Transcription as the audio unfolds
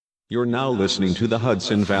You're now listening to the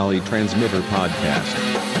Hudson Valley Transmitter Podcast.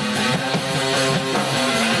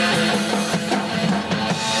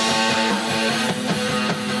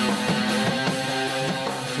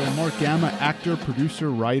 So Mark Gamma, actor, producer,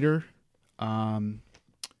 writer.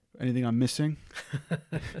 Anything I'm missing?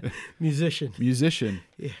 Musician.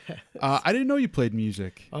 Yeah. I didn't know you played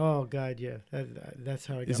music. Oh God, yeah. That's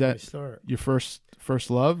how I got my start. Your first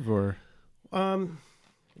love, or?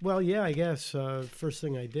 Well, yeah, I guess. First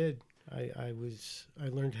thing I did, I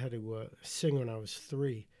learned how to sing when I was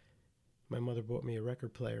 3. My mother bought me a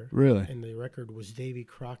record player. Really? And the record was Davy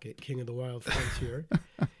Crockett, King of the Wild Frontier,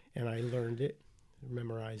 and I learned it,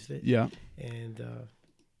 memorized it. Yeah. And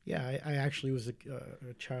I actually was a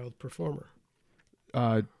child performer.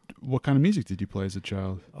 What kind of music did you play as a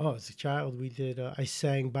child? Oh, as a child, I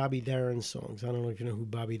sang Bobby Darin songs. I don't know if you know who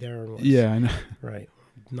Bobby Darin was. Yeah, I know. Right.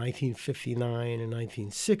 1959 and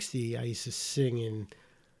 1960, I used to sing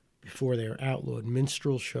before they were outlawed,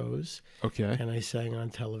 minstrel shows. Okay. And I sang on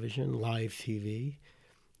television, live TV.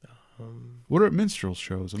 What are minstrel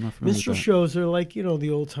shows? I'm not familiar Minstrel with that. shows are like, the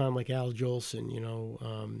old time, like Al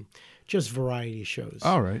Jolson, just variety shows.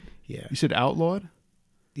 All right. Yeah. You said outlawed?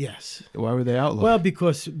 Yes. Why were they outlawed? Well,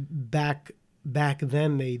 because back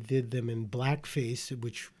then they did them in blackface,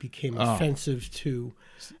 which became offensive to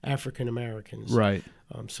African Americans. Right.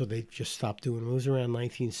 So they just stopped doing them. It was around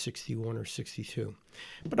 1961 or 62.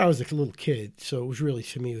 But I was a little kid, so it was really,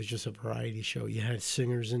 to me, it was just a variety show. You had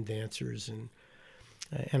singers and dancers, and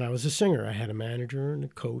I was a singer. I had a manager and a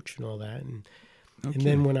coach and all that. And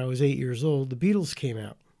then when I was 8 years old, the Beatles came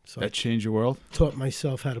out. So that changed your world? Taught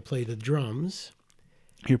myself how to play the drums.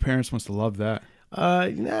 Your parents must have loved that.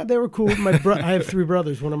 Nah, they were cool. I have 3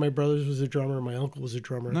 brothers. One of my brothers was a drummer. My uncle was a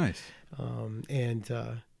drummer. Nice.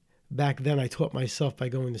 Back then, I taught myself by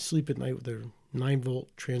going to sleep at night with a 9-volt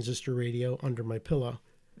transistor radio under my pillow.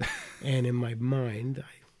 And in my mind,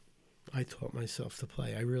 I taught myself to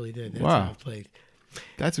play. I really did. That's how I played.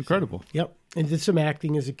 That's incredible. Yep. And did some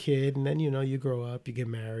acting as a kid. And then, you grow up, you get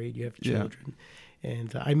married, you have children. Yeah.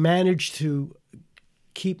 And I managed to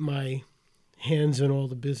keep my hands in all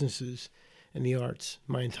the businesses and the arts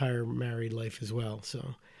my entire married life as well.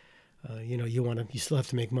 So, you still have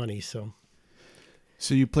to make money.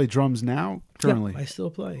 So you play drums now, currently? Yeah, I still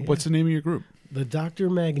play. Yeah. What's the name of your group? The Doctor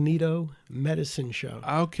Magkneetoe Medicine Show.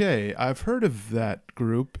 Okay, I've heard of that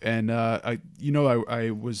group, and I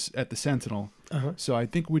was at the Sentinel, so I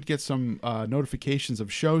think we'd get some notifications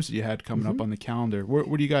of shows that you had coming up on the calendar.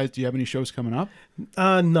 What do you guys? Do you have any shows coming up?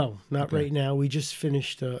 No, not right now. We just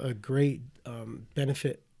finished a great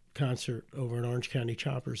benefit concert over at Orange County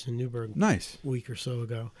Choppers in Newburgh. Nice. A week or so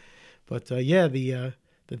ago, but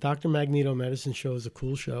the Doctor Magkneetoe Medicine Show is a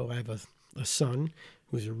cool show. I have a son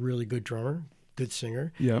who's a really good drummer, good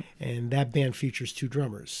singer. Yep. And that band features 2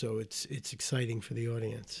 drummers, so it's exciting for the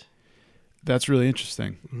audience. That's really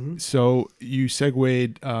interesting. Mm-hmm. So you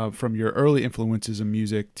segued from your early influences in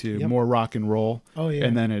music to more rock and roll. Oh, yeah.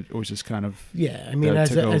 And then it was just kind of... Yeah, I mean,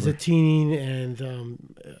 as a teen and,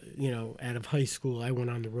 out of high school, I went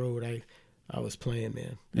on the road. I was playing,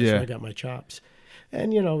 man. That's where I got my chops.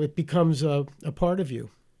 And, it becomes a part of you,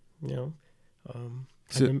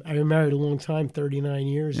 I've been married a long time, 39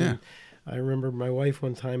 years. Yeah. And I remember my wife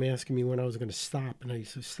one time asking me when I was going to stop. And I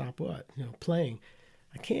used to, stop what? Playing.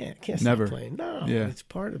 I can't Never. stop playing. No, yeah. It's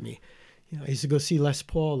part of me. I used to go see Les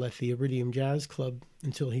Paul at the Iridium Jazz Club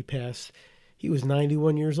until he passed. He was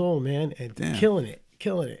 91 years old, man, and killing it.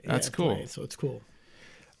 That's cool. Playing, so it's cool.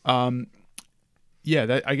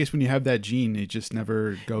 I guess when you have that gene, it just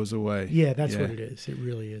never goes away. Yeah, that's what it is. It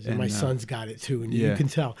really is. And my son's got it too. And you can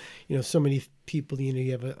tell, so many people,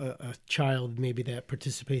 you have a child maybe that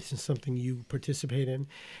participates in something you participate in.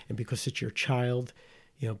 And because it's your child,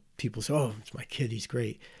 people say, oh, it's my kid. He's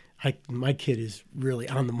great. My kid is really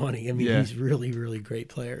on the money. I mean, he's really, really great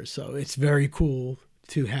player. So it's very cool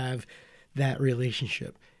to have that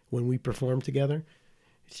relationship. When we perform together,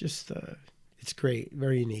 it's just... it's great,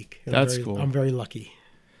 very unique. Cool. I'm very lucky.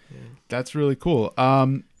 Yeah. That's really cool.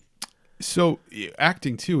 So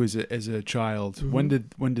acting too, as a child, when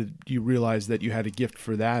did you realize that you had a gift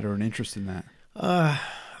for that or an interest in that?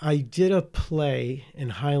 I did a play in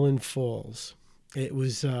Highland Falls. It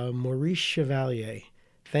was Maurice Chevalier,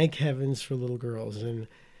 Thank Heavens for Little Girls, and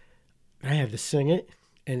I had to sing it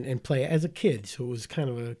and play it as a kid. So it was kind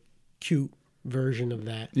of a cute version of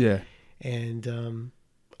that. Yeah, and.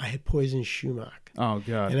 I had poison sumac. Oh,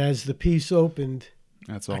 God. And as the piece opened...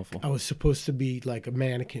 That's awful. I was supposed to be like a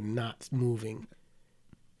mannequin, not moving.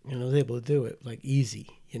 I was able to do it, like, easy,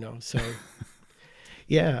 So,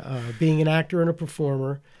 being an actor and a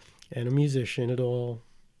performer and a musician,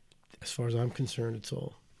 as far as I'm concerned, it's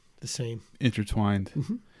all the same. Intertwined.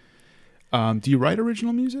 Do you write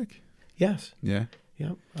original music? Yes. Yeah.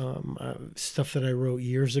 Yeah. Stuff that I wrote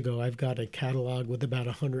years ago. I've got a catalog with about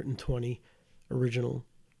 120 original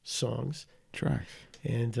songs. Tracks.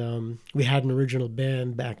 And we had an original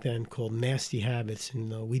band back then called Nasty Habits.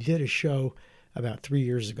 And we did a show about 3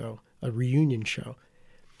 years ago, a reunion show.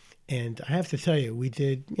 And I have to tell you, we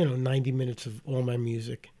did, 90 minutes of all my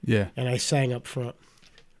music. Yeah. And I sang up front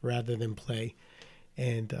rather than play.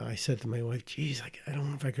 And I said to my wife, geez, I don't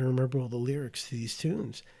know if I can remember all the lyrics to these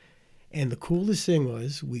tunes. And the coolest thing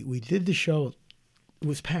was we did the show. It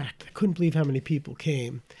was packed. I couldn't believe how many people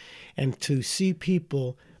came. And to see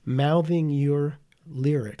people mouthing your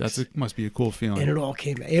lyrics. Must be a cool feeling. And it all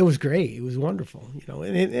came. It was great. It was wonderful.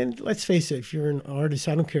 And let's face it, if you're an artist,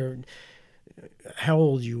 I don't care how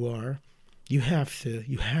old you are, you have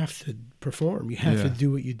to perform. You have to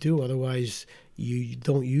do what you do. Otherwise, you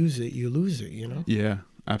don't use it, you lose it. Yeah,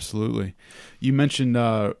 absolutely. You mentioned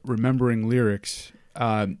remembering lyrics.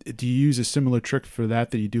 Do you use a similar trick for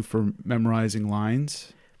that you do for memorizing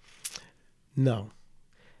lines? No.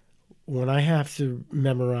 When I have to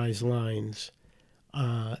memorize lines,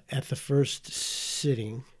 at the first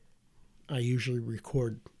sitting, I usually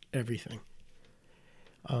record everything.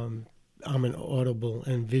 I'm an audible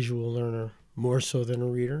and visual learner more so than a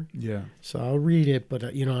reader. Yeah. So I'll read it, but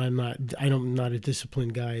I'm not a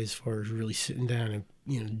disciplined guy as far as really sitting down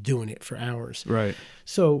and doing it for hours. Right.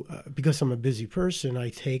 So because I'm a busy person, I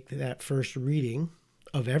take that first reading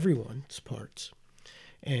of everyone's parts,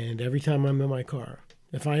 and every time I'm in my car,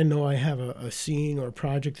 if I know I have a scene or a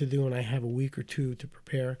project to do and I have a week or two to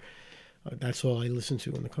prepare, that's all I listen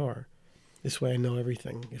to in the car. This way I know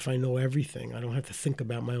everything. If I know everything, I don't have to think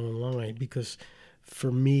about my own line, because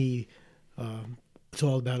for me, it's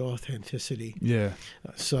all about authenticity. Yeah.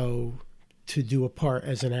 So to do a part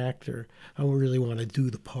as an actor, I really want to do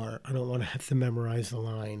the part. I don't want to have to memorize the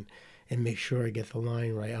line and make sure I get the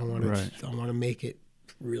line right. I want to make it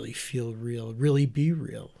really feel real, really be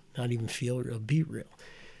real. Not even feel real, be real.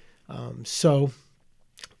 So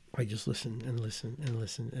I just listen and listen and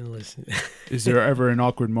listen and listen. Is there ever an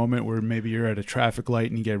awkward moment where maybe you're at a traffic light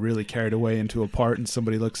and you get really carried away into a part and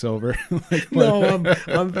somebody looks over? No,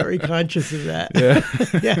 I'm very conscious of that. Yeah.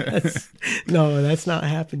 Yes. No, that's not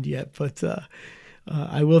happened yet. But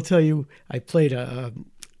I will tell you, I played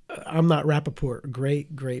I'm Not Rappaport,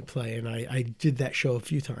 great play. And I did that show a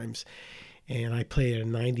few times. And I played a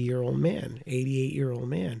 90-year-old man, 88-year-old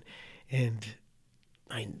man. And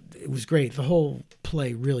it was great. The whole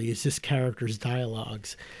play really is just characters'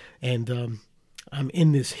 dialogues. And I'm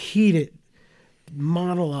in this heated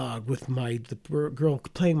monologue with the girl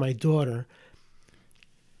playing my daughter,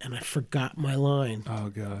 and I forgot my line. Oh,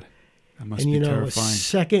 God. That must be terrifying. A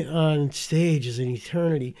second on stage is an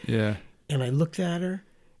eternity. Yeah. And I looked at her,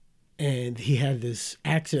 and he had this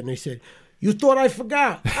accent, and I said, "You thought I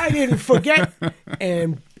forgot. I didn't forget."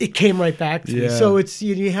 And it came right back to me. So it's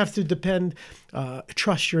you have to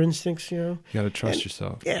trust your instincts, You got to trust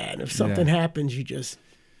yourself. Yeah, and if something happens, you just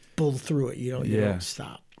pull through it. You don't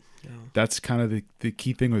stop. That's kind of the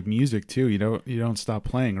key thing with music too. You don't stop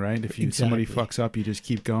playing, right? If somebody fucks up, you just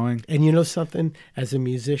keep going. And you know something? As a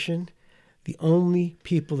musician, the only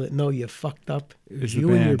people that know you fucked up is you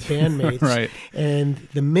and your bandmates. Right. And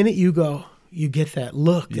the minute you go, you get that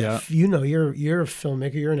look. Yeah. You're a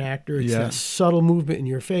filmmaker, you're an actor. It's that subtle movement in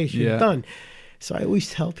your face. You're done. So I always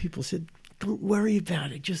tell people, don't worry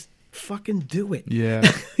about it. Just fucking do it. Yeah.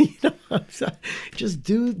 Just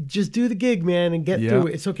do the gig, man, and get through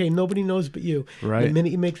it. It's okay. Nobody knows but you. Right. The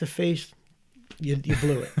minute you make the face, you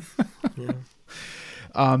blew it.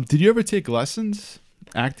 Did you ever take lessons,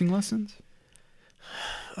 acting lessons?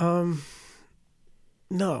 No.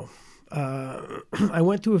 I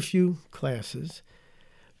went to a few classes,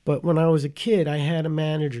 but when I was a kid, I had a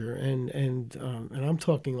manager, and I'm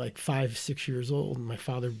talking like 5-6 years old. And my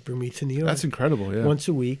father would bring me to New York. That's incredible. Yeah. Once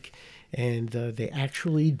a week, and they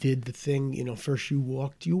actually did the thing. First you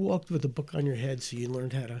walked with a book on your head, so you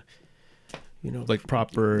learned how to, like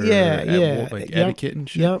proper etiquette and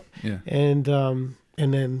shit. Yep. Yeah.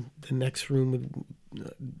 And then the next room with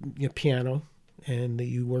your piano, and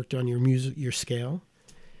you worked on your music, your scale.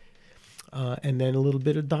 And then a little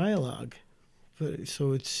bit of dialogue.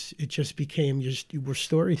 So it just became you were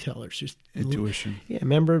storytellers. Just intuition. Yeah,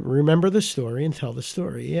 remember the story and tell the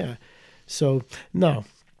story. Yeah. So no.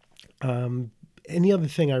 Any other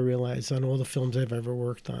thing I realized on all the films I've ever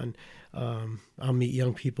worked on, I'll meet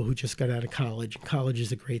young people who just got out of college. College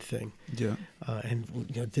is a great thing. Yeah. And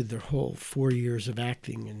did their whole 4 years of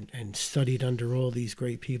acting and studied under all these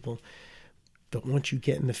great people. But once you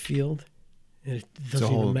get in the field, And it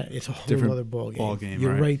doesn't even matter. It's a whole other ball game.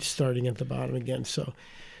 You're right, starting at the bottom again. So,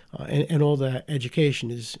 and all that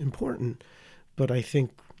education is important, but I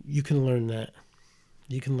think you can learn that.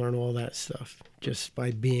 You can learn all that stuff just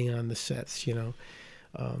by being on the sets, you know.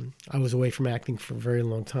 I was away from acting for a very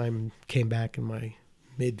long time and came back in my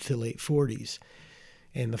mid to late 40s.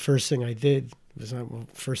 And the first thing I did was,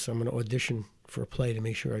 first I'm going to audition for a play to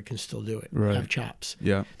make sure I can still do it, have chops.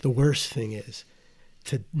 Yeah. The worst thing is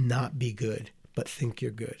to not be good, but think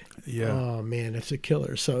you're good. Yeah. Oh, man, that's a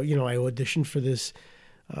killer. So, you know, I auditioned for this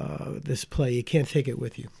play. You can't take it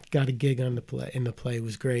with you. Got a gig on the play, and the play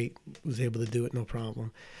was great. Was able to do it, no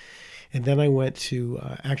problem. And then I went to,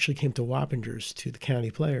 actually came to Wappingers, to the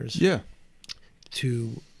County Players. Yeah.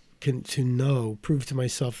 To prove to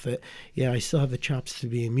myself that, I still have the chops to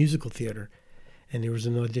be in musical theater. And there was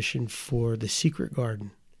an audition for The Secret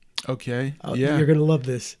Garden. Okay. You're going to love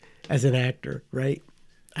this as an actor, right?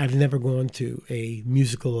 I've never gone to a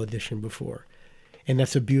musical audition before. And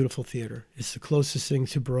that's a beautiful theater. It's the closest thing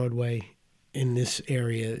to Broadway in this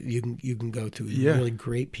area you can go to. Yeah. Really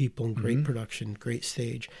great people and great production, great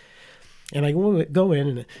stage. And I go in,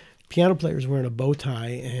 and the piano player's wearing a bow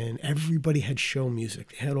tie, and everybody had show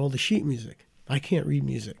music. They had all the sheet music. I can't read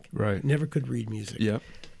music. Right. Never could read music. Yep.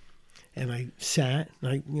 And I sat,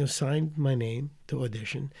 and I signed my name to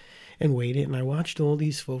audition and waited, and I watched all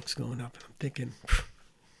these folks going up, and I'm thinking,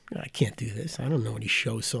 I can't do this. I don't know any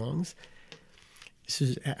show songs. This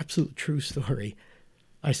is an absolute true story.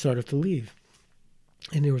 I started to leave,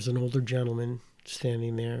 and there was an older gentleman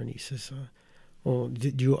standing there, and he says, well,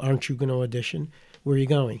 aren't you going to audition? Where are you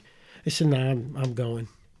going? I said, nah, I'm going.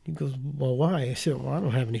 He goes, well, why? I said, well, I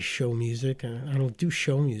don't have any show music. I don't do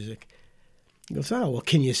show music. He goes, oh, well,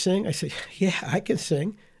 can you sing? I said, yeah, I can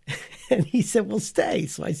sing. And he said, well, stay.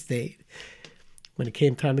 So I stayed. When it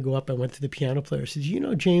came time to go up, I went to the piano player. I said, you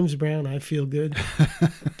know James Brown, I Feel Good?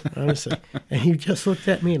 Honestly. And he just looked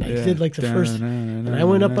at me, and I did like the first. And I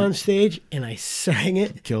went up on stage, and I sang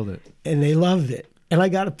it. Killed it. And they loved it. And I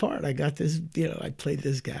got a part. I got this, I played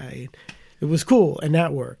this guy. It was cool, and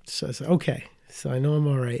that worked. So I said, okay. So I know I'm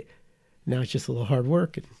all right. Now it's just a little hard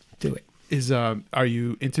work, and do it. Are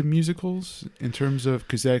you into musicals in terms of,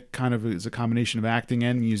 because that kind of is a combination of acting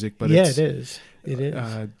and music, but it is. It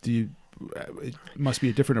is. It must be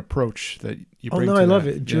a different approach that you bring to I love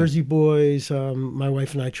that. it. Jersey Boys. My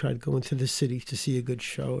wife and I try to go into the city to see a good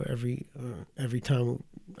show every time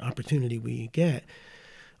opportunity we get.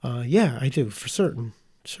 I do for certain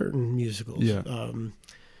musicals. Yeah.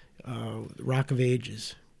 Rock of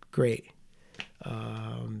Ages, great.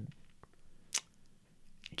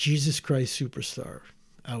 Jesus Christ Superstar.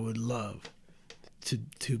 I would love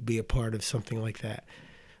to be a part of something like that.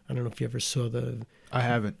 I don't know if you ever saw the. I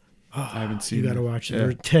haven't. I haven't seen. You got to watch it.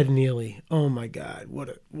 Yeah. Ted Neely. Oh my God,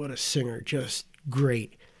 what a singer! Just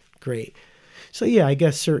great. So I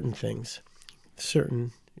guess certain things,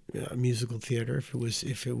 certain musical theater.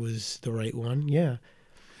 If it was the right one, yeah.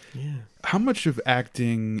 How much of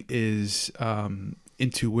acting is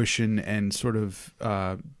intuition and sort of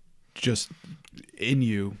just in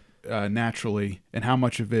you naturally, and how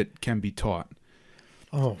much of it can be taught?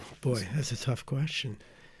 Oh boy, that's a tough question.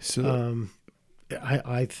 So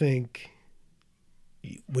I think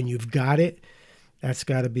when you've got it, that's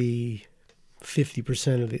got to be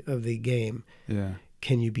 50% of the game. Yeah.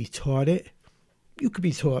 Can you be taught it? You could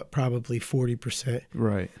be taught probably 40%.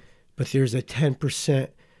 Right. But there's a 10%.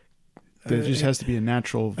 There just has to be a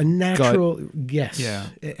natural gut. Yes. Yeah.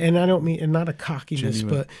 And I don't mean, and not a cockiness,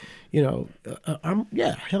 Genuine.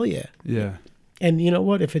 but hell yeah. Yeah. And you know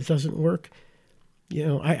what? If it doesn't work,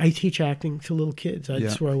 I teach acting to little kids.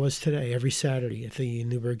 That's where I was today, every Saturday at the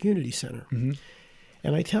Newburgh Unity Center. Mm-hmm.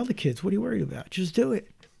 And I tell the kids, what are you worried about? Just do it.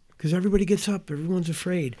 Because everybody gets up. Everyone's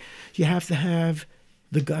afraid. You have to have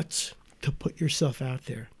the guts to put yourself out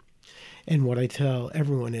there. And what I tell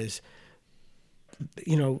everyone is,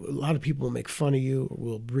 a lot of people will make fun of you or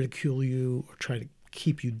will ridicule you or try to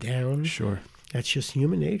keep you down. Sure. That's just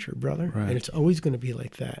human nature, brother. Right. And it's always going to be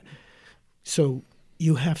like that. So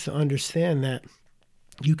you have to understand that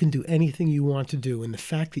you can do anything you want to do. And the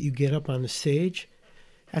fact that you get up on the stage,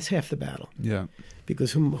 that's half the battle. Yeah.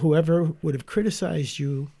 Because whoever would have criticized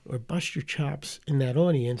you or bust your chops in that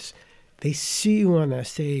audience, they see you on that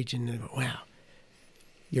stage and they go, wow,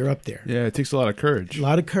 you're up there. Yeah, it takes a lot of courage. A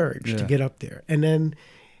lot of courage to get up there. And then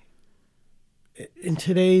in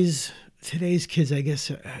today's kids, I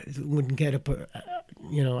guess, wouldn't get up.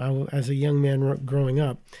 As a young man growing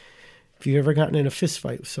up, if you've ever gotten in a fist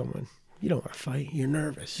fight with someone, you don't want to fight. You're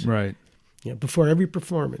nervous. Right. Before every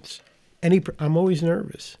performance, I'm always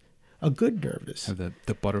nervous. a good nervous. Have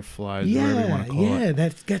the butterflies, whatever you want to call it.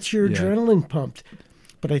 That gets your adrenaline pumped.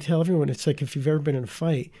 But I tell everyone, it's like if you've ever been in a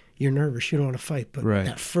fight, you're nervous, you don't want to fight. But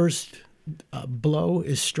that first blow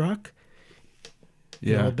is struck,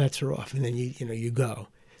 all bets are off, and then you go.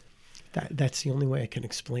 That's the only way I can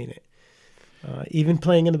explain it. Even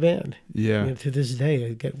playing in a band. Yeah. To this day,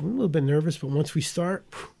 I get a little bit nervous, but once we start,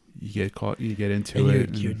 you get caught. You get into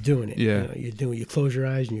it. You're doing it. Yeah. You're doing it. You close your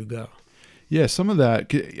eyes and you go. Yeah. Some of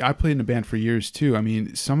that. I played in a band for years too. I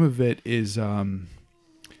mean, some of it is you're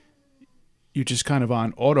just kind of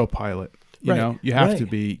on autopilot. You know, you have to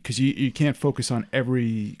be, because you can't focus on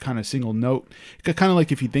every kind of single note. Kind of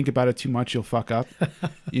like if you think about it too much, you'll fuck up.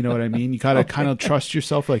 You know what I mean? You got to kind of trust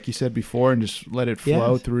yourself, like you said before, and just let it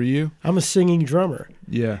flow through you. I'm a singing drummer.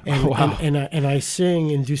 Yeah. And, wow. And I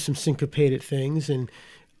sing and do some syncopated things. And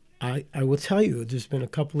I will tell you, there's been a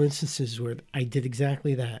couple instances where I did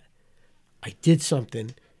exactly that. I did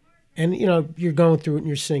something. And, you're going through it and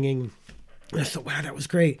you're singing. And I thought, wow, that was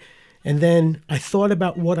great. And then I thought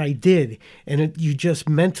about what I did, and you just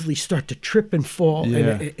mentally start to trip and fall,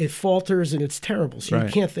 and it falters, and it's terrible. So you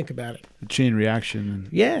can't think about it. The chain reaction.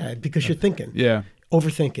 Because you're thinking. Yeah.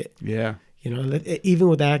 Overthink it. Yeah. Even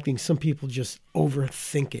with acting, some people just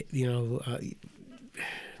overthink it.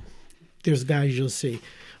 There's guys you'll see,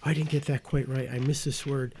 I didn't get that quite right. I missed this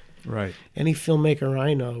word. Right. Any filmmaker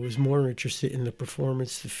I know is more interested in the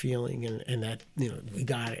performance, the feeling, and that, we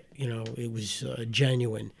got it. It was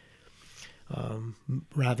genuine.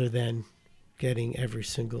 Rather than getting every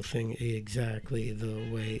single thing exactly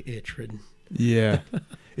the way it's written. Yeah.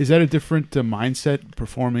 Is that a different mindset,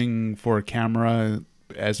 performing for a camera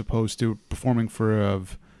as opposed to performing for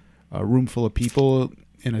a room full of people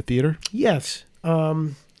in a theater? Yes.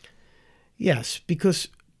 Yes, because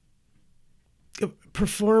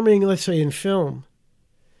performing, let's say in film,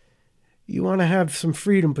 you want to have some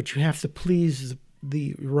freedom, but you have to please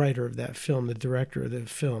the writer of that film, the director of the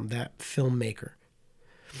film, that filmmaker.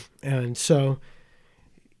 And so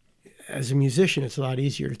as a musician, it's a lot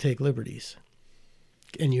easier to take liberties.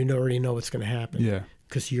 And you already know what's going to happen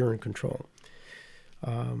because you're in control.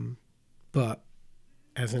 But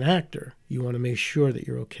as an actor, you want to make sure that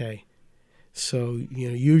you're okay. So,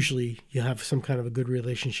 usually you have some kind of a good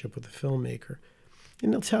relationship with the filmmaker.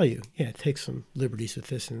 And they'll tell you, take some liberties with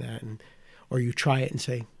this and that. Or you try it and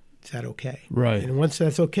say, is that okay? Right. And once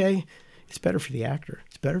that's okay, it's better for the actor.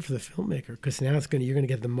 It's better for the filmmaker because now you're going to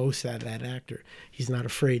get the most out of that actor. He's not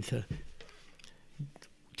afraid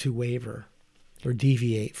to waver or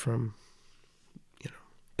deviate from,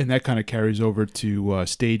 And that kind of carries over to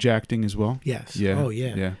stage acting as well? Yes. Yeah. Oh,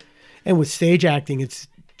 yeah. Yeah. And with stage acting, it's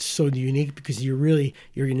so unique because you're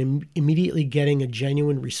immediately getting a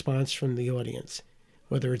genuine response from the audience,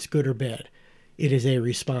 whether it's good or bad. It is a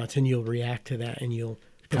response, and you'll react to that, and you'll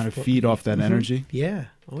kind of feed off that energy. Yeah.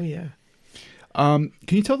 Oh, yeah. Can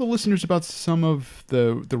you tell the listeners about some of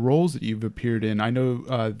the roles that you've appeared in? I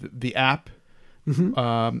know the app,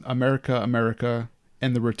 America,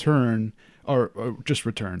 and The Return, or just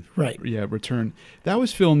Return. Right. Yeah, Return. That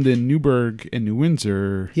was filmed in Newburgh and New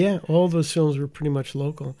Windsor. Yeah, all those films were pretty much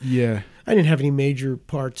local. Yeah. I didn't have any major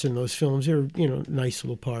parts in those films. They were, nice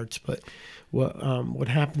little parts. But what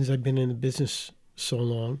happens, I've been in the business so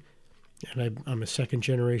long, and I'm a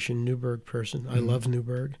second-generation Newburgh person. I love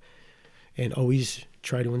Newburgh, and always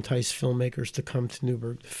try to entice filmmakers to come to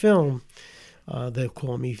Newburgh to film. They'll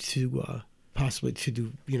call me to possibly to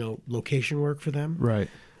do, location work for them. Right.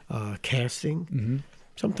 Casting. Mm-hmm.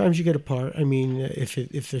 Sometimes you get a part. I mean,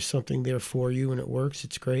 if there's something there for you and it works,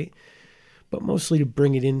 it's great. But mostly to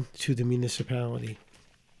bring it into the municipality.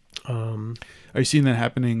 Are you seeing that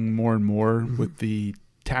happening more and more with the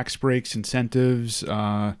tax breaks, incentives?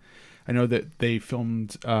 I know that they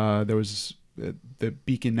filmed, there was the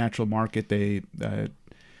Beacon Natural Market. They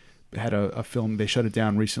had a film, they shut it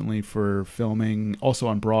down recently for filming. Also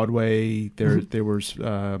on Broadway, there was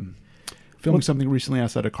filming something recently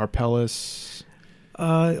outside of Carpellis.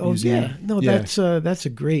 Museum. That's a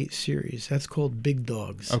great series. That's called Big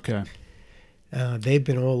Dogs. Okay. They've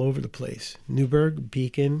been all over the place. Newburgh,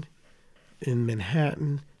 Beacon, in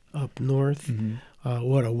Manhattan, up north. Mm-hmm.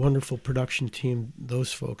 What a wonderful production team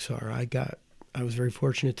those folks are. I was very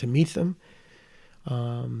fortunate to meet them.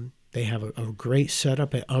 They have a great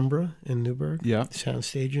setup at Umbra in Newburgh. Yeah.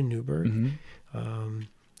 Soundstage in Newburgh. Mm-hmm.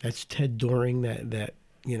 That's Ted Doring that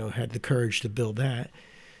had the courage to build that.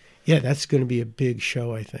 Yeah, that's going to be a big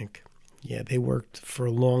show, I think. Yeah, they worked for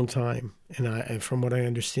a long time, and from what I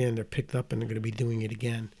understand, they're picked up and they're going to be doing it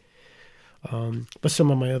again. But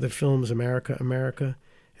some of my other films, America,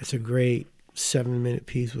 it's a great 7-minute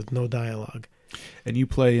piece with no dialogue. And you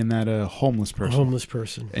play in that a homeless person. A homeless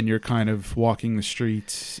person. And you're kind of walking the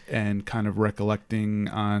streets and kind of recollecting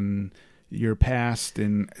on your past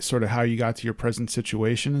and sort of how you got to your present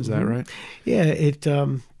situation. Is that right? Yeah.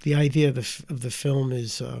 The idea of the film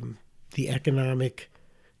is the economic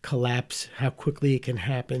collapse, how quickly it can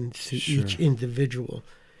happen to each individual.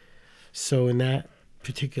 So in that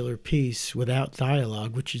particular piece, without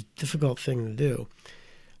dialogue, which is a difficult thing to do.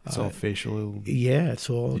 It's all facial. Yeah, it's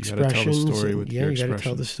all expressions. You got to tell the story with your you got to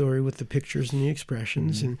tell the story with the pictures and the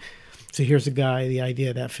expressions. And so here's a guy. The idea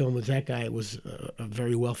of that film was that guy was a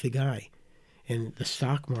very wealthy guy, and the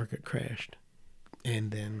stock market crashed, and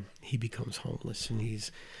then he becomes homeless, and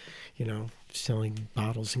he's, selling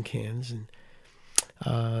bottles and cans.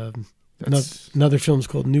 And another film's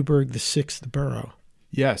called Newburgh, the Sixth Borough.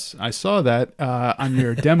 Yes, I saw that on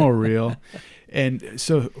your demo reel. And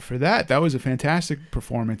so for that was a fantastic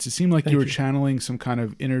performance. It seemed like you were channeling some kind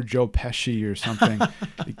of inner Joe Pesci or something.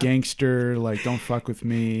 The gangster, like, don't fuck with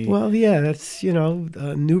me. Well, yeah, that's,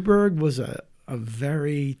 Newburgh was a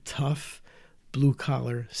very tough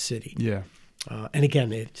blue-collar city. Yeah. And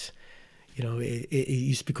again, it's, it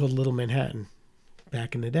used to be called Little Manhattan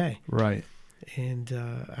back in the day. Right. And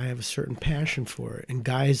I have a certain passion for it. And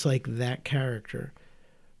guys like that character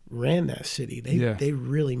ran that city. They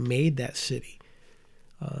really made that city.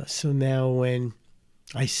 So now when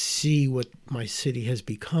I see what my city has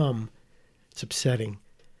become, it's upsetting.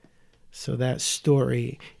 So that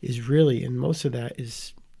story is really, and most of that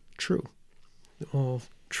is true, all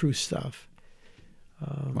true stuff.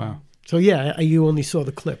 Wow. So yeah, you only saw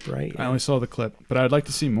the clip, right? I only saw the clip, but I'd like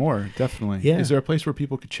to see more, definitely. Yeah. Is there a place where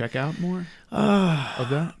people could check out more of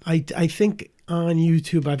that? I think on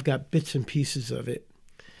YouTube I've got bits and pieces of it,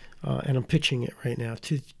 and I'm pitching it right now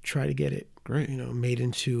to try to get it made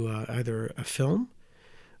into either a film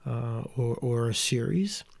or a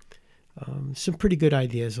series. Some pretty good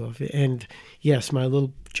ideas off it. And yes, my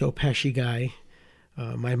little Joe Pesci guy,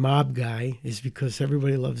 my mob guy, is because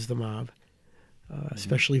everybody loves the mob.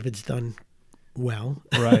 Especially if it's done well.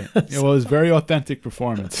 Right. Well, it was a very authentic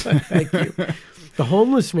performance. Thank you. The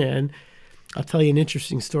homeless man, I'll tell you an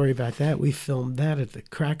interesting story about that. We filmed that at the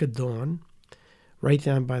crack of dawn, right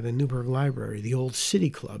down by the Newburgh Library. The old City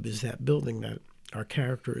Club is that building that our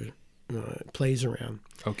character plays around.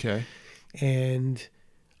 Okay. And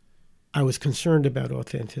I was concerned about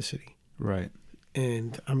authenticity. Right.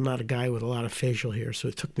 And I'm not a guy with a lot of facial hair, so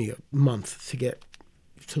it took me a month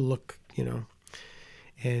to look,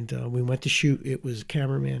 And we went to shoot. It was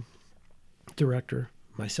cameraman, director,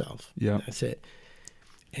 myself. Yeah. That's it.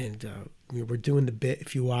 And we were doing the bit.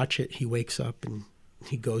 If you watch it, he wakes up and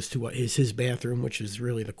he goes to what is his bathroom, which is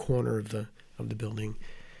really the corner of the building.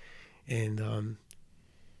 And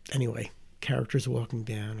anyway, characters walking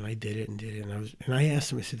down, and I did it. And I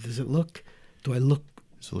asked him, I said, do I look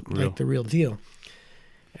real? Like the real deal?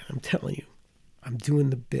 And I'm telling you, I'm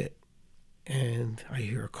doing the bit, and I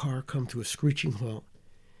hear a car come to a screeching halt,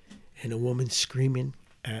 and a woman screaming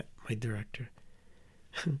at my director.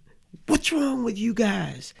 What's wrong with you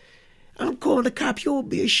guys? I'm calling the cops. You'll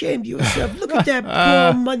be ashamed of yourself. Look at that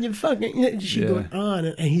poor motherfucker. She going on,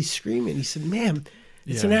 and he's screaming. He said, ma'am,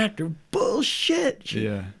 it's an actor. Bullshit.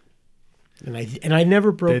 And I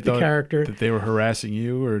never broke the character. That they were harassing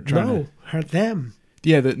you or trying hurt them.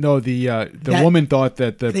 Yeah, the woman thought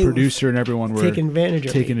that the producer and everyone were taking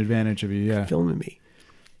advantage of you. Yeah, filming me.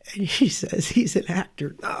 And he says he's an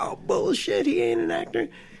actor. No, bullshit. He ain't an actor.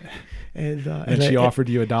 And she offered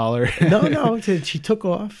you $1. No. She took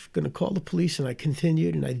off, going to call the police, and I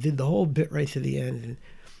continued, and I did the whole bit right to the end. And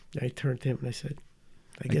I turned to him and I said,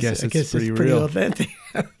 I guess it's pretty authentic.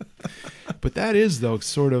 But that is, though,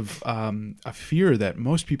 sort of a fear that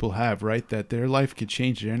most people have, right? That their life could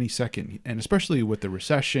change at any second. And especially with the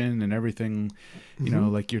recession and everything, you know,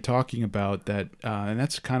 like you're talking about that. And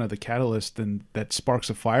that's kind of the catalyst and that sparks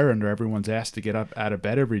a fire under everyone's ass to get up out of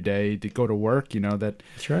bed every day, to go to work,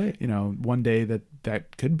 that's right. One day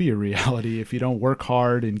that could be a reality if you don't work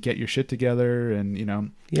hard and get your shit together.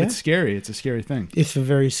 And, it's scary. It's a scary thing. It's a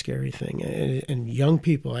very scary thing. And young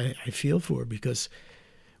people, I feel for, because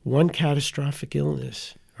one catastrophic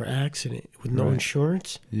illness or accident with no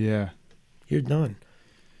insurance, you're done.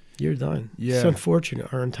 You're done. Yeah. It's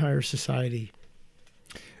unfortunate. Our entire society.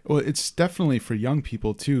 Well, it's definitely for young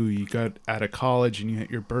people too. You got out of college and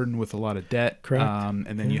you're burdened with a lot of debt. Correct.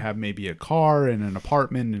 And then you have maybe a car and an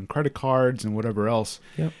apartment and credit cards and whatever else.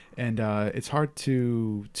 Yep. And it's hard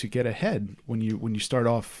to get ahead when you start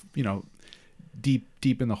off, deep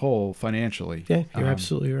in the hole financially. Yeah, you're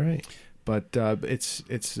absolutely right. But it's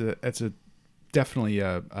a definitely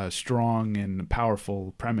a strong and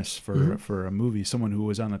powerful premise for a movie. Someone who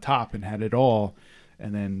was on the top and had it all,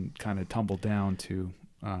 and then kind of tumbled down to,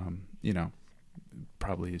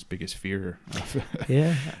 probably his biggest fear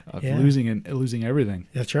of losing everything.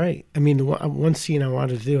 That's right. I mean, the one scene I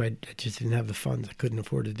wanted to do, I just didn't have the funds. I couldn't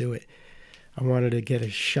afford to do it. I wanted to get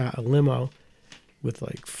a limo with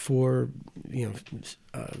like 4,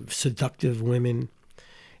 seductive women,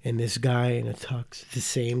 and this guy in a tux, the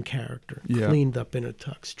same character, cleaned up in a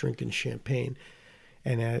tux, drinking champagne,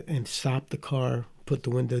 and stopped the car, put the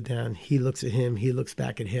window down. He looks at him, he looks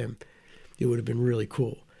back at him. It would have been really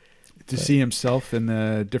cool to see himself in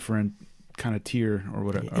the different kind of tier or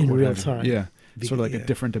whatever in real time. Yeah, sort of like a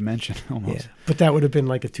different dimension almost. Yeah, but that would have been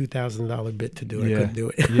like a $2,000 bit to do. I couldn't do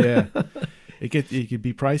it. Yeah. It could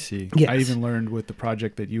be pricey. Yes. I even learned with the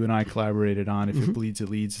project that you and I collaborated on, If It Bleeds, It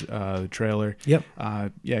Leads, the trailer. Yep.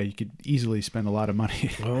 You could easily spend a lot of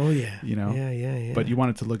money. Oh, yeah. Yeah. But you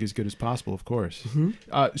want it to look as good as possible, of course.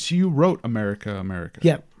 Mm-hmm. So you wrote America.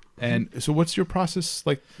 Yep. And so what's your process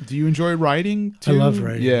like? Do you enjoy writing too? I love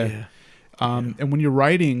writing, yeah. And when you're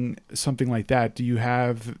writing something like that, do you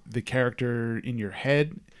have the character in your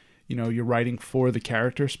head? You're writing for the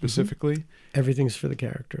character specifically? Everything's for the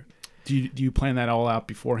character. Do you plan that all out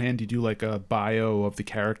beforehand? Do you do like a bio of the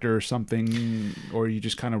character or something, or you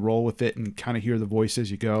just kind of roll with it and kind of hear the voice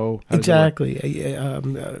as you go? Exactly.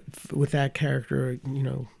 With that character,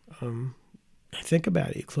 I think about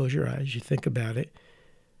it. You close your eyes, you think about it.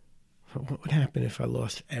 What would happen if I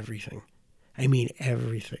lost everything? I mean,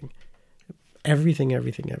 everything. Everything.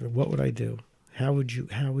 What would I do? How would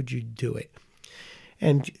you do it?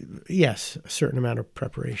 And yes, a certain amount of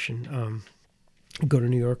preparation. Go to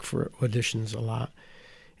New York for auditions a lot,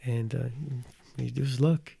 and you just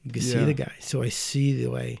look. You can see the guy. So I see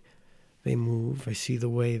the way they move. I see the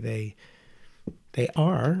way they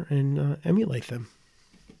are, and emulate them.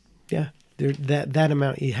 Yeah, that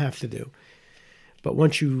amount you have to do. But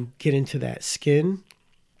once you get into that skin,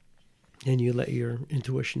 and you let your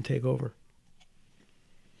intuition take over.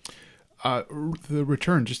 The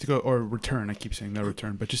return, I keep saying no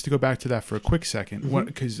return, but just to go back to that for a quick second,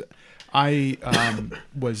 because I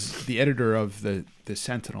was the editor of the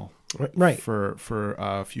Sentinel, right, for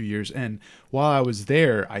a few years, and while I was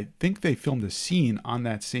there, I think they filmed a scene on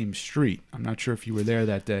that same street. I'm not sure if you were there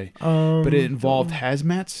that day, but it involved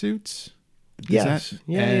hazmat suits. Yes,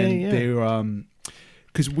 they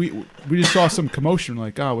because we just saw some commotion,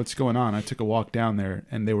 like, oh, what's going on? I took a walk down there,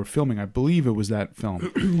 and they were filming. I believe it was that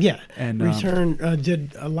film. Yeah, and Return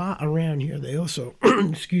did a lot around here. They also,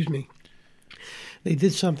 excuse me, they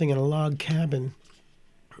did something in a log cabin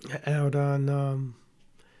out on,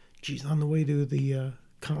 on the way to the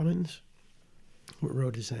Commons. What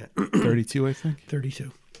road is that? 32, I think.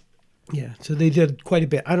 32. Yeah, so they did quite a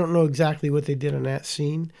bit. I don't know exactly what they did on that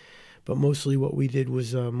scene, but mostly what we did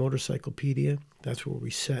was Motorcyclopedia. That's where we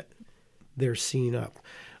set their scene up.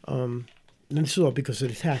 And this is all because of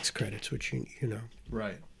the tax credits, which you know.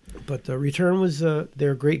 Right. But Return was,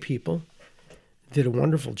 they're great people. Did a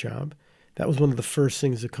wonderful job. That was one of the first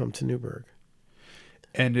things to come to Newburgh.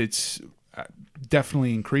 And it's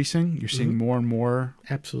definitely increasing. You're seeing more and more.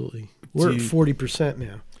 Absolutely. We're at 40%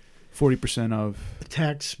 now. 40% of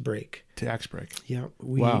tax break. Tax break. Yeah.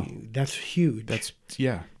 Wow. That's huge. That's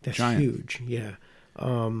giant. Huge. Yeah.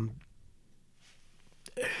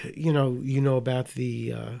 You know about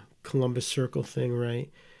the Columbus Circle thing, right?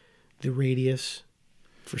 The radius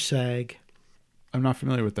for SAG. I'm not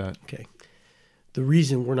familiar with that. Okay. The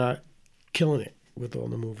reason we're not killing it with all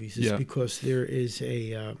the movies is because there is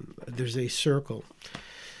there's a circle.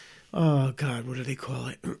 Oh God, what do they call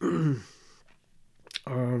it?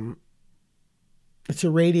 It's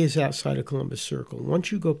a radius outside of Columbus Circle.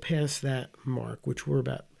 Once you go past that mark, which we're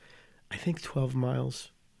about, I think, 12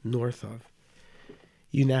 miles north of,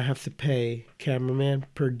 you now have to pay cameraman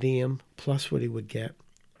per diem plus what he would get.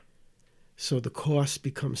 So the cost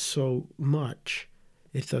becomes so much,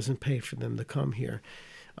 it doesn't pay for them to come here.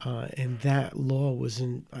 And that law was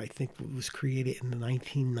I think it was created in the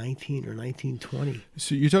 1919 or 1920.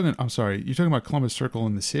 So you're talking about Columbus Circle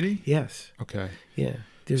in the city? Yes. Okay. Yeah.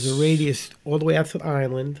 There's a radius all the way out to the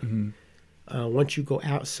island. Mm-hmm. Once you go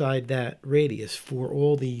outside that radius, for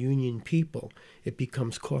all the union people, it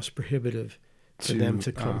becomes cost prohibitive for them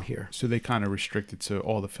to come here. So they kind of restricted, so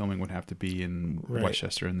all the filming would have to be in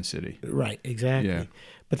Westchester in the city. Right, exactly. Yeah.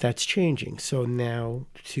 But that's changing. So now,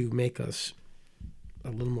 to make us a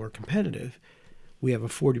little more competitive, we have a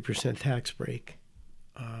 40% tax break,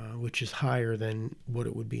 which is higher than what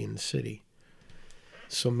it would be in the city.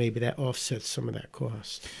 So maybe that offsets some of that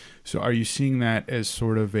cost. So are you seeing that as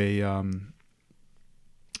sort of a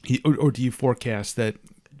Or do you forecast that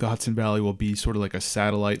the Hudson Valley will be sort of like a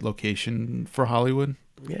satellite location for Hollywood?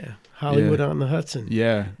 Yeah, Hollywood on the Hudson.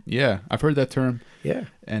 Yeah. I've heard that term. Yeah.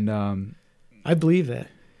 And I believe that.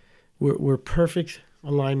 We're perfect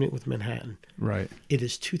alignment with Manhattan. Right. It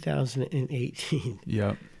is 2018.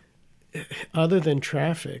 Yep. Other than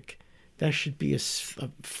traffic, that should be a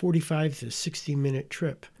 45 to 60-minute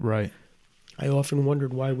trip. Right. I often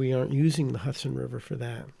wondered why we aren't using the Hudson River for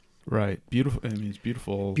that. Right. Beautiful. I mean, it's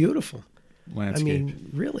beautiful. Beautiful. Landscape. I mean,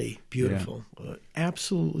 really beautiful. Yeah.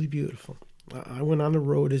 Absolutely beautiful. I went on the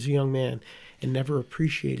road as a young man and never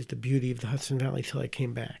appreciated the beauty of the Hudson Valley till I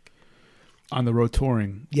came back. On the road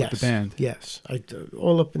touring with the band? Yes.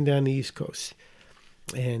 All up and down the East Coast.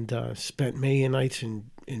 And spent many nights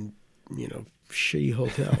in shitty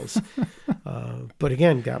hotels. But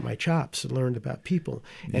again, got my chops and learned about people.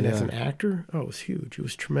 And as an actor, it was huge. It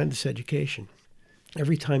was tremendous education.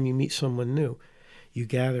 Every time you meet someone new, you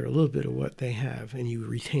gather a little bit of what they have and you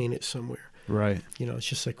retain it somewhere. Right. It's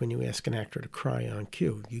just like when you ask an actor to cry on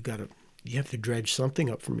cue. You have to dredge something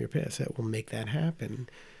up from your past that will make that happen.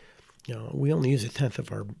 We only use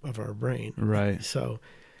 1/10 of our brain. Right. So,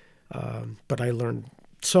 but I learned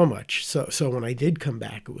so much. So when I did come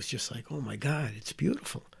back, it was just like, oh my God, it's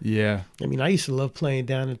beautiful. Yeah. I mean, I used to love playing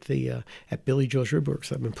down at the at Billy Joe's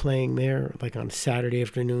Woodworks. I've been playing there like on Saturday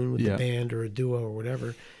afternoon with the band or a duo or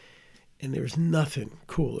whatever. And there's nothing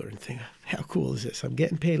cooler than thinking, how cool is this? I'm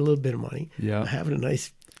getting paid a little bit of money. Yeah. I'm having a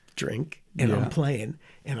nice drink and I'm playing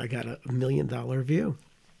and I got a $1 million view.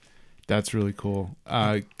 That's really cool.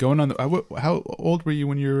 Going on how old were you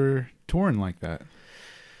when you were touring like that?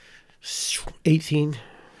 18.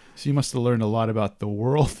 So you must have learned a lot about the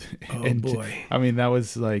world. Oh, and, boy. I mean, that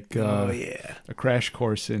was like a crash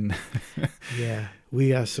course in... Yeah.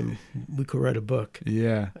 We could write a book.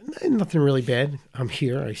 Yeah. Nothing really bad. I'm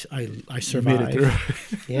here. I survived. You made it through.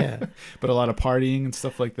 Yeah. But a lot of partying and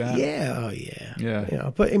stuff like that? Yeah. Oh, yeah.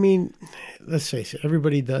 Yeah. But, I mean, let's face it.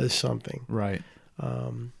 Everybody does something. Right.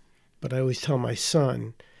 But I always tell my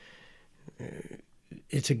son,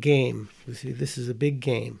 it's a game. This is a big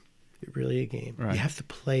game. It's really a game. Right. You have to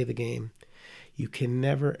play the game. You can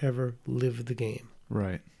never, ever live the game.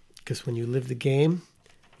 Right. Because when you live the game,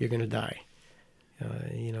 you're going to die.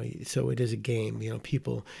 So it is a game.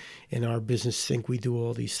 People in our business think we do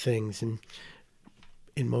all these things, and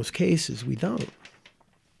in most cases, we don't.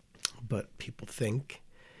 But people think.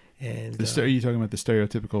 And are you talking about the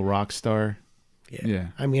stereotypical rock star? Yeah.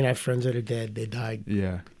 I mean, I have friends that are dead. They died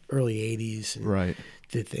early 80s and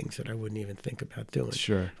did things that I wouldn't even think about doing.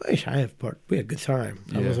 Sure. We had a good time.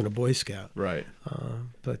 I wasn't a Boy Scout. Right.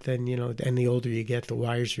 But then, and the older you get, the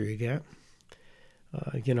wiser you get.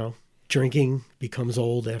 Drinking becomes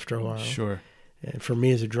old after a while. Sure. And for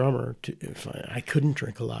me as a drummer, I couldn't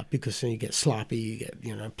drink a lot because then you get sloppy. You get,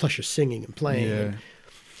 plus you're singing and playing. Yeah.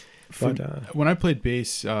 But when I played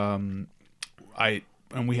bass, and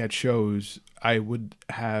we had shows, I would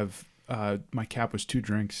have my cap was 2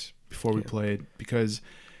 drinks before we played, because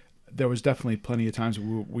there was definitely plenty of times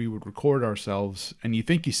we would record ourselves and you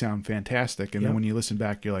think you sound fantastic, and then when you listen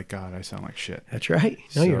back, you're like, God, I sound like shit. That's right.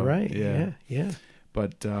 No, you're right. Yeah.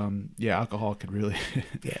 But alcohol could really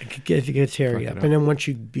it could tear you up. And then once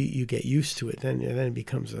you get used to it, then it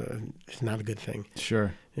becomes it's not a good thing.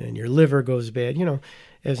 Sure. And your liver goes bad.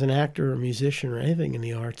 As an actor or musician or anything in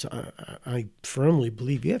the arts, I firmly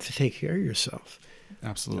believe you have to take care of yourself.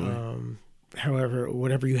 Absolutely. However,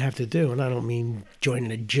 whatever you have to do, and I don't mean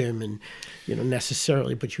joining a gym and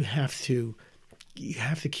necessarily, but you have to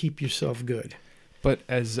keep yourself good. But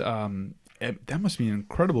as that must be an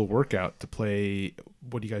incredible workout to play.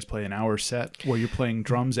 What do you guys play? An hour set where you're playing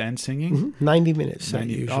drums and singing? Mm-hmm. 90 minutes set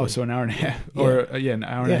usually. Oh, so an hour and a half. Or an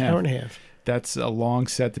hour and a half. Hour and a half. That's a long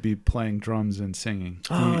set to be playing drums and singing.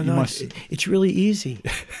 It's really easy.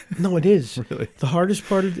 No, it is. Really? The hardest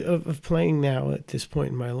part of playing now at this point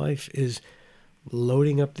in my life is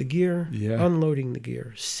loading up the gear, unloading the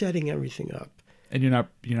gear, setting everything up. And you're not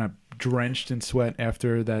drenched in sweat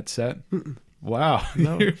after that set? Mm-mm. Wow,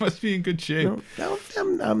 no. You must be in good shape. No,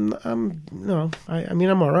 I'm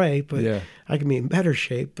all right, but I can be in better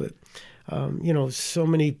shape. But so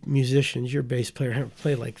many musicians, your bass player, have to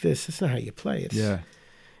play like this. That's not how you play.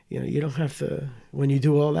 You don't have to. When you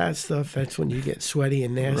do all that stuff, that's when you get sweaty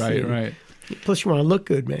and nasty. Right. Plus, you want to look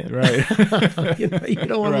good, man. Right. You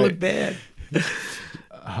don't want to look bad.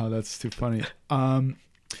 Oh, that's too funny.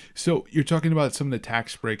 So you're talking about some of the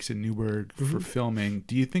tax breaks in Newburgh for filming.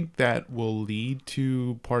 Do you think that will lead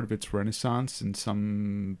to part of its renaissance and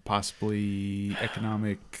some possibly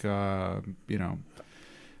economic, upclimb?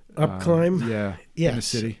 In the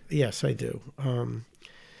city? Yes, I do.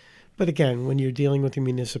 But again, when you're dealing with the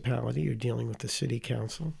municipality, you're dealing with the city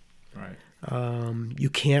council. Right. You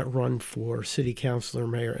can't run for city council or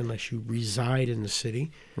mayor unless you reside in the city.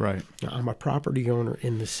 Right. Now, I'm a property owner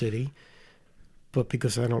in the city, but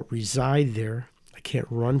because I don't reside there, I can't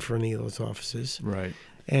run for any of those offices. Right.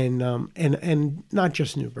 And not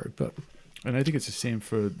just Newburgh, but... And I think it's the same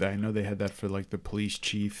for, I know they had that for like the police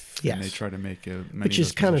chief. Yes. And they try to make which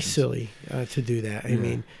is kind of silly to do that. I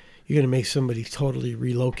mean, you're going to make somebody totally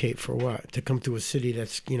relocate for what? To come to a city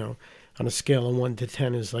that's, on a scale of 1 to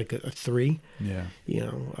 10 is like a 3. Yeah.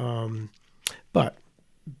 But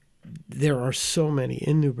there are so many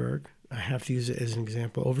in Newburgh. I have to use it as an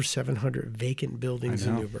example. Over 700 vacant buildings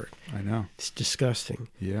in Newburgh. I know. It's disgusting.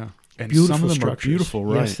 Yeah. And beautiful some of them structures. are beautiful,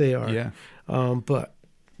 right? Yes, they are. Yeah. But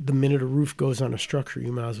the minute a roof goes on a structure,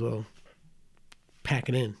 you might as well pack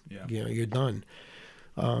it in. Yeah. You're done.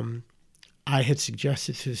 I had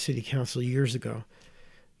suggested to the city council years ago,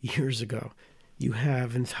 you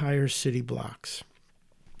have entire city blocks.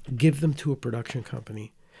 Give them to a production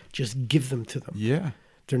company. Just give them to them. Yeah.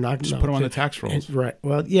 They're not just put them on the tax rolls. Right.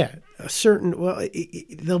 Well, yeah.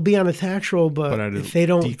 They'll be on a tax roll, but if they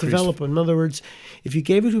don't develop them, in other words, if you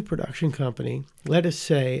gave it to a production company, let us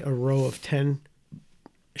say a row of 10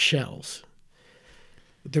 shells,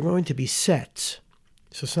 they're going to be sets.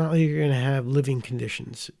 So it's not like you're going to have living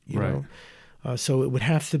conditions, you know. So it would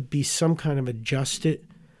have to be some kind of adjusted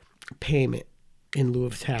payment in lieu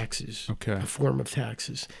of taxes, a form of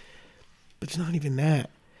taxes. But it's not even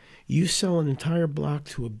that. You sell an entire block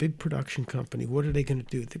to a big production company, what are they going to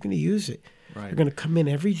do? They're going to use it. Right. They're going to come in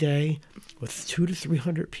every day with 200 to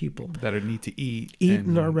 300 people that need to eat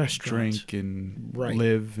in our restaurants, drink and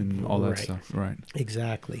live and all that stuff. Right.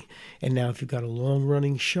 Exactly. And now if you've got a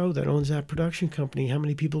long-running show that owns that production company, how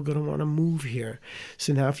many people are going to want to move here?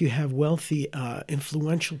 So now if you have wealthy,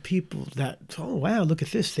 influential people that, oh, wow, look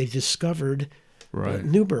at this. They discovered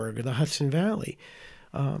Newburgh or the Hudson Valley.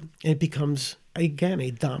 It becomes, again,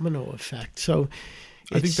 a domino effect. So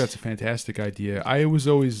I think that's a fantastic idea. I was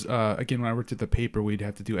always, again, when I worked at the paper, we'd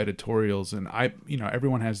have to do editorials, and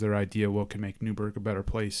everyone has their idea what can make Newburgh a better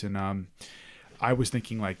place. And I was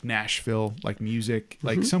thinking like Nashville, like music,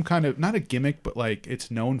 like some kind of, not a gimmick, but like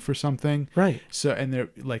it's known for something. Right. So, and there,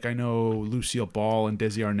 like I know Lucille Ball and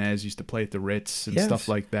Desi Arnaz used to play at the Ritz and stuff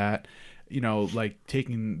like that. Like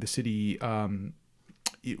taking the city,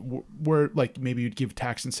 where like maybe you'd give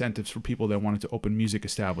tax incentives for people that wanted to open music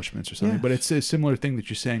establishments or something. But it's a similar thing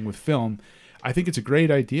that you're saying with film. I think it's a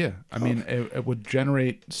great idea. I mean, it would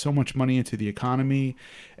generate so much money into the economy,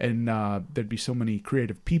 and there'd be so many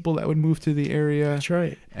creative people that would move to the area. That's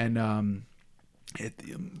right. And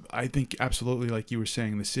I think absolutely, like you were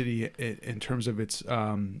saying, the city, in terms of its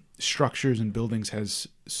structures and buildings, has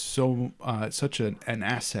such an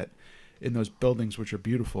asset in those buildings, which are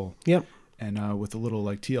beautiful. Yep. And with a little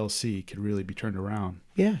like TLC, could really be turned around.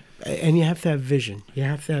 Yeah, and you have to have vision. You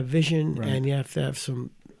have to have vision, right. And you have to have some.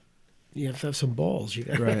 You have to have some balls. You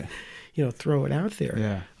got right. Throw it out there.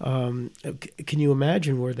 Yeah. Can you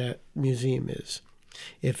imagine where that museum is?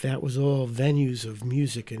 If that was all venues of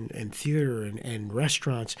music and theater and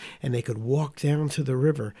restaurants, and they could walk down to the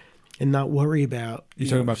river and not worry about. You're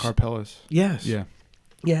talking about Carpellas? Yes. Yeah.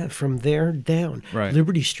 Yeah, from there down. Right.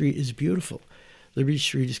 Liberty Street is beautiful. Liberty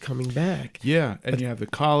Street is coming back. Yeah, and you have the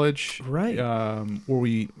college, right? Where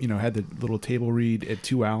we, had the little table read at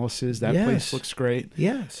Two Alice's. That place looks great.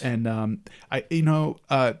 Yes, and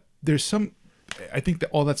there's some. I think that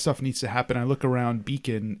all that stuff needs to happen. I look around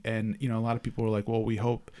Beacon, and a lot of people are like, "Well, we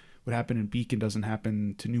hope what happened in Beacon doesn't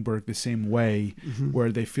happen to Newburgh the same way,"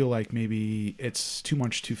 where they feel like maybe it's too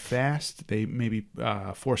much too fast. They maybe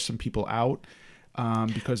force some people out.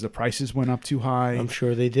 Because the prices went up too high. I'm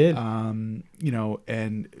sure they did. And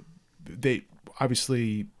they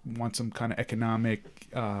obviously want some kind of economic,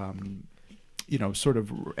 sort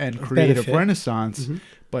of and creative renaissance.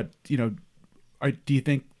 But, do you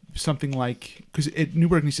think something like, because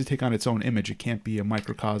Newburgh needs to take on its own image. It can't be a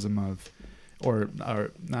microcosm of, or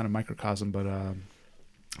not a microcosm, but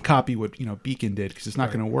copy what, Beacon did, because it's not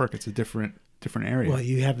going to work. It's a different area. Well,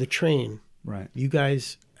 you have the train. Right. You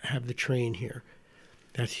guys have the train here.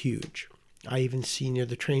 That's huge. I even see near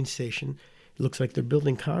the train station, it looks like they're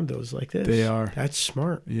building condos like this. They are. That's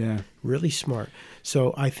smart. Yeah. Really smart.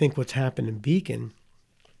 So I think what's happened in Beacon,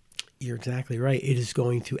 you're exactly right. It is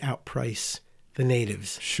going to outprice the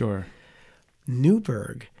natives. Sure.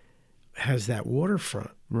 Newburgh has that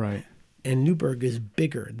waterfront. Right. And Newburgh is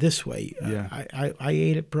bigger this way. Yeah. I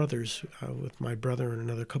ate at Brothers with my brother and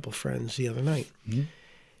another couple friends the other night. Mm-hmm.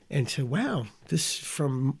 And said, wow, this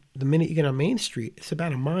from the minute you get on Main Street, it's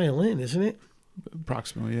about a mile in, isn't it?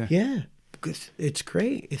 Approximately, yeah. Yeah. it's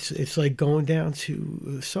great. It's like going down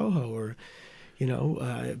to Soho or,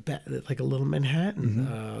 like a little Manhattan,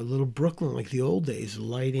 a little Brooklyn, like the old days,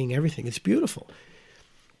 lighting, everything. It's beautiful.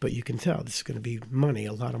 But you can tell this is going to be money,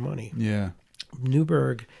 a lot of money. Yeah.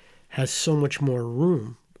 Newburgh has so much more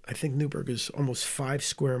room. I think Newburgh is almost 5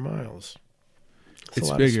 square miles. It's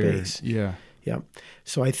a lot bigger. Of space. Yeah. Yeah.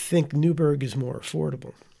 So I think Newburgh is more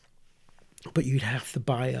affordable. But you'd have to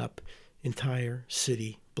buy up entire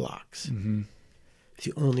city blocks. Mm-hmm. It's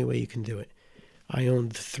the only way you can do it. I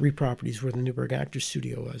owned 3 properties where the Newburgh Actors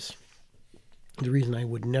Studio was. The reason I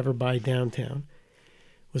would never buy downtown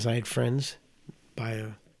was I had friends buy a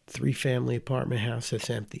 3-family apartment house that's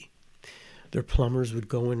empty. Their plumbers would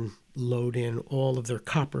go and load in all of their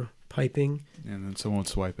copper piping. And then someone would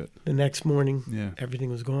swipe it. The next morning, Yeah. everything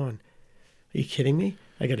was gone. Are you kidding me?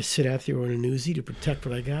 I got to sit out there on a newsie to protect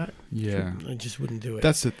what I got? Yeah. I just wouldn't do it.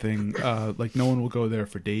 That's the thing. Like, no one will go there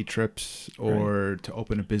for day trips or to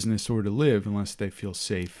open a business or to live unless they feel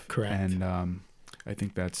safe. Correct. And I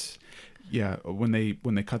think that's, when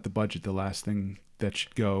they cut the budget, the last thing that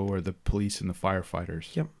should go are the police and the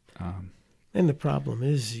firefighters. Yep. And the problem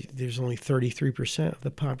is there's only 33% of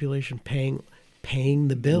the population paying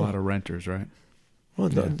the bill. A lot of renters, right?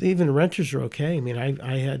 Well, even renters are okay. I mean,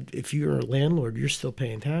 I had, if you're a landlord, you're still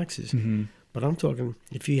paying taxes. Mm-hmm. But I'm talking,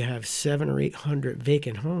 if you have 700 or 800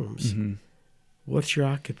 vacant homes, what's your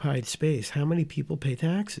occupied space? How many people pay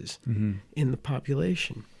taxes in the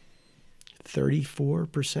population?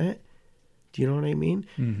 34%? Do you know what I mean?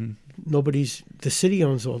 Mm-hmm. The city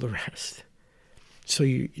owns all the rest. So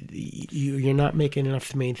you're not making enough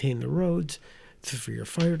to maintain the roads, for your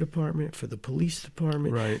fire department, for the police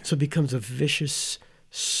department. Right. So it becomes a vicious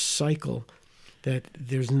cycle that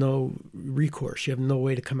there's no recourse. You have no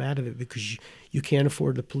way to come out of it because you can't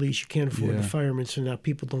afford the police, you can't afford the firemen. So now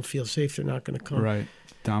people don't feel safe. They're not going to come. Right.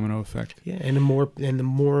 Domino effect. Yeah, and the more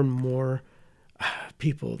and more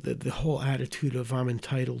people, the whole attitude of I'm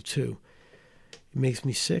entitled to, it makes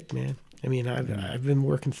me sick, man. I mean, I've been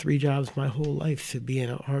working 3 jobs my whole life to be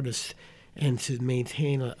an artist and to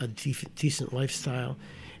maintain a decent lifestyle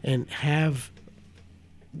and have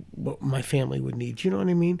what my family would need. Do you know what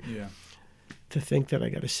I mean? Yeah. To think that I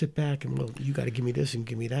got to sit back and, well, you got to give me this and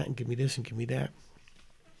give me that and give me this and give me that.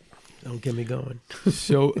 Don't get me going.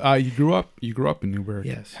 So you grew up in Newburgh.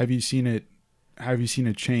 Yes. Have you seen it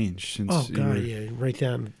change since? Oh God, yeah, right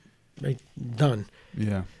done.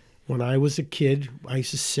 Yeah. When I was a kid, I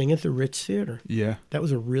used to sing at the Ritz Theater. Yeah. That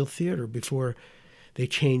was a real theater before they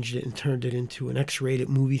changed it and turned it into an X-rated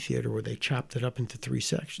movie theater where they chopped it up into 3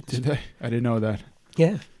 sections. Did they? I didn't know that.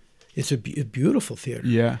 Yeah. It's a beautiful theater.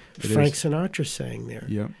 Yeah. Frank Sinatra sang there.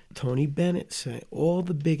 Yeah. Tony Bennett sang. All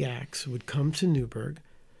the big acts would come to Newburgh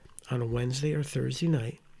on a Wednesday or Thursday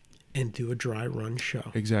night and do a dry run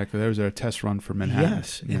show. Exactly. There was a test run for Manhattan.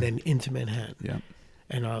 Yes, and then into Manhattan. Yeah.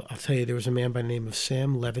 And I'll tell you, there was a man by the name of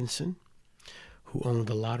Sam Levinson who owned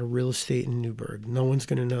a lot of real estate in Newburgh. No one's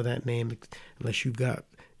going to know that name unless you've got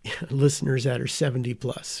listeners that are 70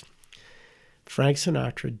 plus. Frank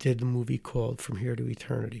Sinatra did a movie called From Here to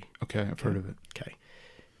Eternity. Okay, I've heard of it. Okay.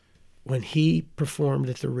 When he performed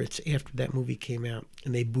at the Ritz after that movie came out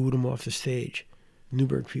and they booed him off the stage,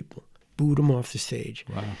 Newburgh people booed him off the stage.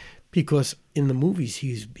 Wow. Because in the movies,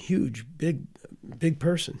 he's huge, big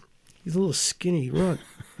person. He's a little skinny runt.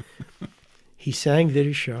 He did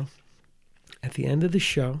his show. At the end of the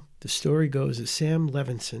show, the story goes that Sam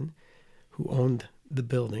Levinson, who owned the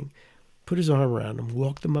building, put his arm around him,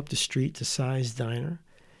 walked him up the street to Si's Diner,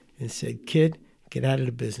 and said, "Kid, get out of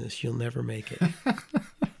the business. You'll never make it."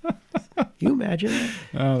 You imagine that?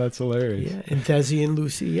 Oh, that's hilarious. Yeah, and Desi and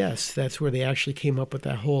Lucy, yes, that's where they actually came up with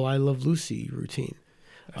that whole I Love Lucy routine.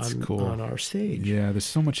 That's cool. On our stage. Yeah, there's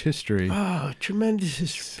so much history. Ah, tremendous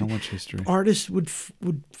history. So much history. Artists would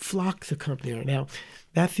flock to come there. Now,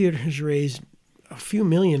 that theater has raised a few $1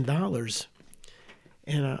 million,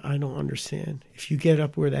 and I don't understand. If you get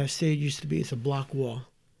up where that stage used to be, it's a block wall.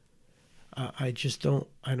 I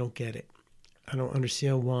don't get it. I don't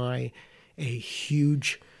understand why a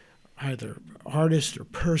huge either artist or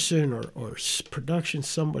person or production,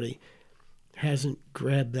 somebody hasn't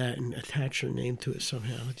grabbed that and attached their name to it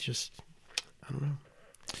somehow. It's just, I don't know.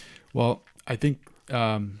 Well, I think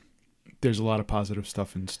there's a lot of positive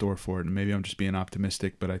stuff in store for it, and maybe I'm just being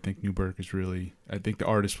optimistic, but I think Newburgh is I think the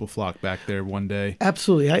artists will flock back there one day.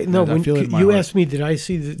 Absolutely. When you asked me, did I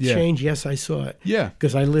see the change? Yes, I saw it. Yeah.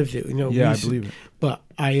 Because I lived it. I believe it. But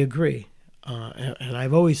I agree. And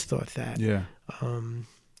I've always thought that. Yeah.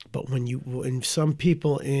 But when some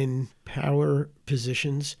people in power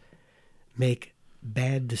positions make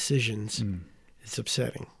bad decisions, it's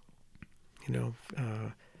upsetting.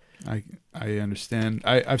 I understand.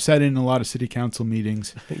 I've sat in a lot of city council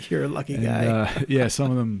meetings. You're a lucky guy. Yeah,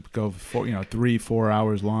 some of them go for 3-4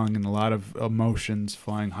 hours long, and a lot of emotions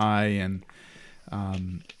flying high, and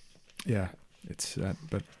it's that.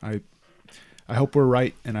 But I hope we're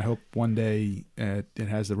right, and I hope one day it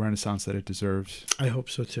has the renaissance that it deserves. I hope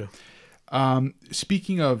so too.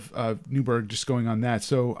 Speaking of Newburgh, just going on that.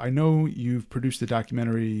 So I know you've produced the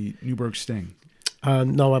documentary Newburgh Sting.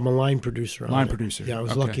 No, I'm a line producer. Line producer. Yeah, I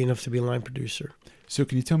was lucky enough to be a line producer. So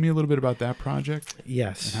can you tell me a little bit about that project?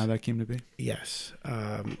 Yes. And how that came to be? Yes.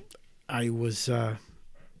 I was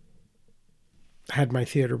had my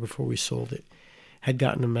theater before we sold it. Had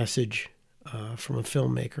gotten a message from a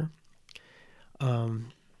filmmaker.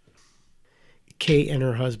 Kate and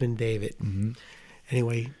her husband, David. Mm-hmm.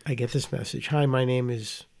 Anyway, I get this message. Hi, my name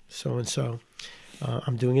is so-and-so.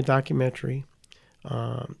 I'm doing a documentary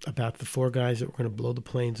about the 4 guys that were going to blow the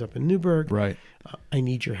planes up in Newburgh. Right. I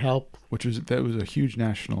need your help. That was a huge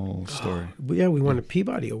national story. Yeah, we won a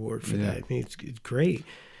Peabody Award for that. I mean, it's great.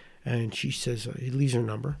 And she says, he leaves her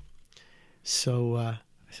number. So I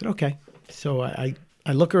said, okay. So I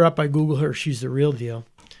look her up. I Google her. She's the real deal.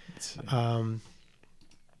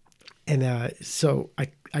 So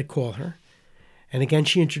I call her. And again,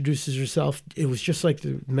 she introduces herself. It was just like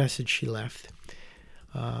the message she left.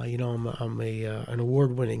 I'm an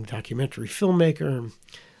award-winning documentary filmmaker,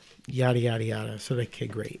 yada, yada, yada. So, okay,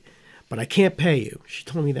 great. But I can't pay you. She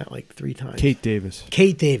told me that like 3 times. Kate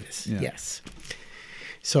Davis, yeah. Yes.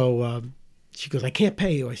 So she goes, I can't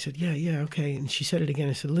pay you. I said, yeah, okay. And she said it again.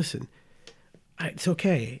 I said, listen, it's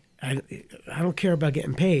okay. I don't care about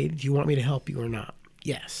getting paid. Do you want me to help you or not?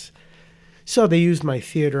 Yes. So they used my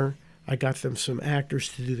theater. I got them some actors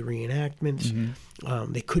to do the reenactments.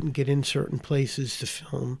 Mm-hmm. They couldn't get in certain places to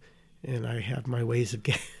film, and I have my ways of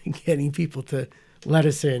getting people to let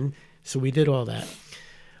us in. So we did all that.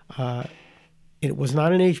 It was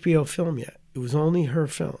not an HBO film yet. It was only her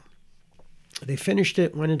film. They finished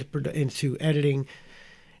it, went into editing,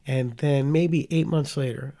 and then maybe 8 months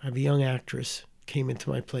later, I have a young actress came into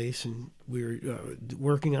my place, and we were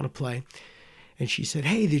working on a play, and she said,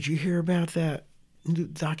 hey, did you hear about that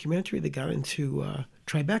documentary that got into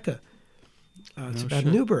Tribeca? It's about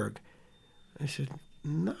Newburgh. I said,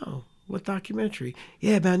 no. What documentary?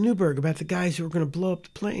 Yeah, about Newburgh, about the guys who were going to blow up the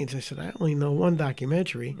planes. I said, I only know one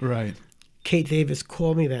documentary. Right. Kate Davis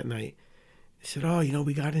called me that night. He said,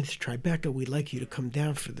 we got into Tribeca. We'd like you to come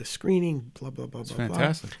down for the screening, blah, blah, blah, blah,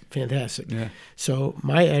 fantastic. Blah. Fantastic. Yeah. So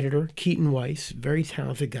my editor, Keaton Weiss, very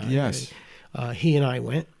talented guy. Yes. He and I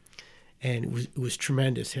went. And it was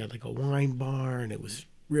tremendous. It had like a wine bar, and it was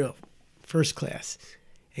real first class.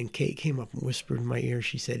 And Kate came up and whispered in my ear.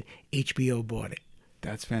 She said, HBO bought it.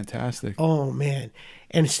 That's fantastic. Oh, man.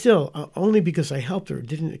 And still, only because I helped her,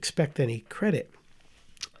 didn't expect any credit.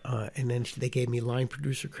 And then they gave me line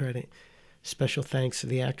producer credit. Special thanks to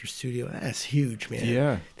the Actors Studio. That's huge, man.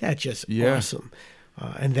 Yeah. That's just awesome.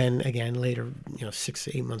 And then, again, later, 6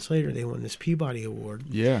 to 8 months later, they won this Peabody Award.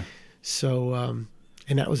 Yeah. So...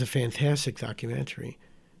 and that was a fantastic documentary.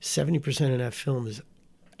 70% of that film is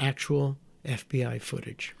actual FBI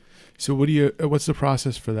footage. So what's the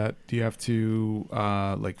process for that? Do you have to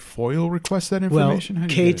FOIL request that information? Well,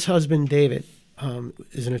 Kate's husband, David,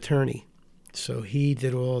 is an attorney. So he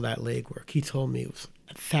did all that legwork. He told me it was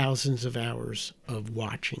thousands of hours of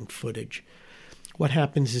watching footage. What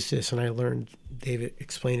happens is this, and I learned, David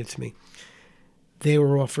explained it to me. They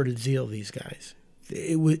were offered a deal, these guys.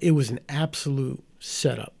 It was an absolute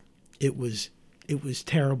setup. It was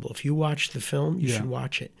terrible. If you watch the film, you should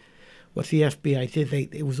watch it. What the FBI did,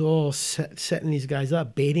 it was all setting these guys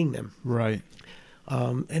up, baiting them. Right.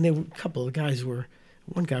 And there were a couple of guys one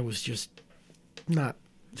guy was just not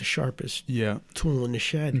the sharpest tool in the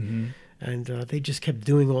shed. Mm-hmm. And they just kept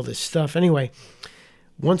doing all this stuff. Anyway,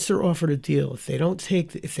 once they're offered a deal, if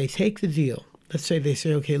they take the deal, let's say they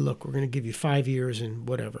say, okay, look, we're going to give you 5 years and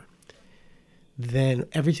whatever, then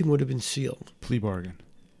everything would have been sealed. Plea bargain.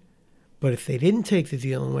 But if they didn't take the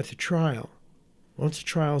deal and went to trial, once the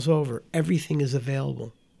trial's over, everything is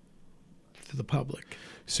available to the public.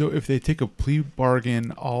 So if they take a plea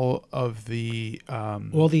bargain, all the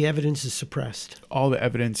evidence is suppressed. All the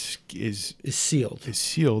evidence is sealed. Is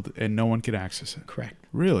sealed, and no one could access it. Correct.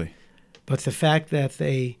 Really? But the fact that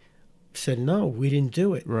they said, no, we didn't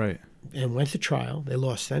do it. Right. And went to trial, they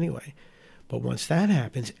lost anyway. But once that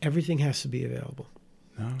happens, everything has to be available.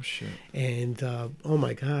 Oh, shit. And, oh,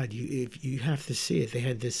 my God, you have to see it. They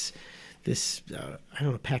had this I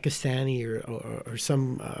don't know, Pakistani or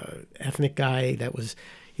some ethnic guy that was,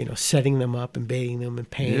 setting them up and baiting them and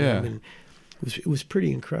paying them. And it was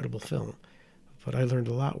pretty incredible film. But I learned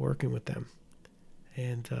a lot working with them.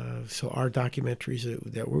 And so our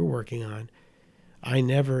documentaries that we're working on,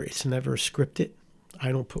 it's never scripted.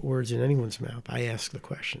 I don't put words in anyone's mouth. I ask the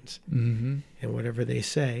questions. Mm-hmm. And whatever they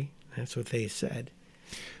say, that's what they said.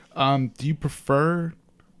 Do you prefer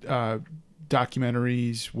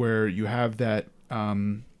documentaries where you have that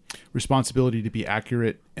responsibility to be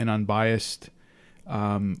accurate and unbiased,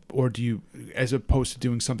 or do you, as opposed to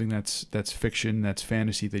doing something that's fiction, that's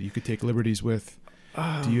fantasy, that you could take liberties with?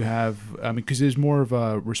 Do you have? I mean, because there's more of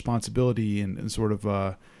a responsibility and sort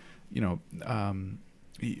of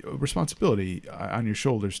responsibility on your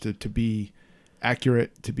shoulders to be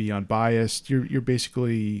accurate, to be unbiased. You're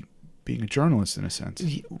basically being a journalist in a sense.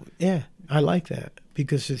 Yeah, I like that,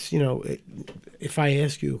 because it's, if I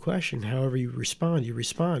ask you a question, however you respond, you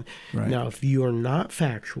respond. Right. Now, if you are not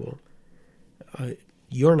factual,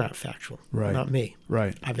 you're not factual. Right. Not me.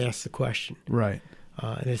 Right. I've asked the question. Right.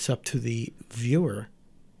 And it's up to the viewer.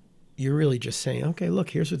 You're really just saying, okay, look,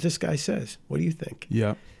 here's what this guy says. What do you think?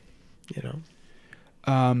 Yeah.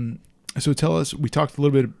 So tell us, we talked a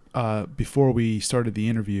little bit before we started the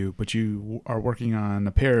interview, but you are working on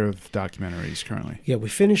a pair of documentaries currently. Yeah, we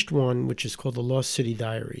finished one, which is called The Lost City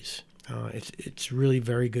Diaries. It's really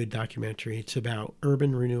very good documentary. It's about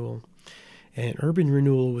urban renewal. And urban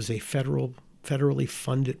renewal was a federally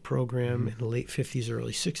funded program in the late 50s,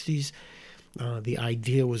 early 60s. The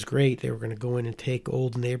idea was great. They were going to go in and take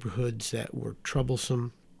old neighborhoods that were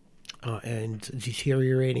troublesome and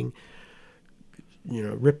deteriorating,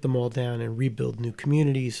 rip them all down and rebuild new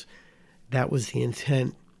communities. That was the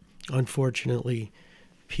intent. Unfortunately,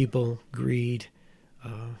 people, greed,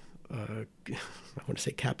 I want to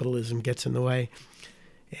say capitalism gets in the way.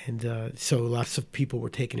 And so lots of people were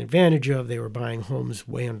taken advantage of. They were buying homes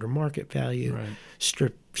way under market value, right.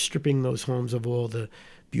 Stripping those homes of all the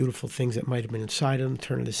beautiful things that might have been inside of them,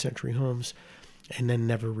 turn-of-the-century homes, and then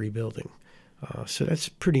never rebuilding. So that's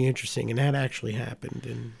pretty interesting, and that actually happened.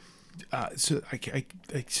 And so I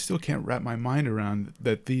still can't wrap my mind around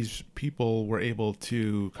that these people were able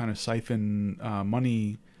to kind of siphon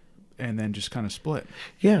money and then just kind of split.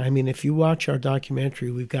 Yeah, I mean, if you watch our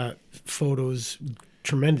documentary, we've got photos,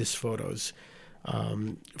 tremendous photos,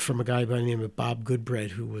 from a guy by the name of Bob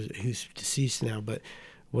Goodbread, who's deceased now, but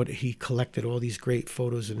he collected all these great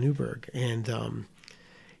photos of Newburgh. And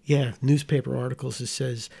newspaper articles that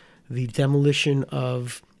says the demolition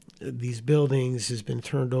of these buildings has been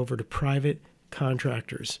turned over to private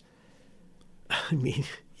contractors. I mean,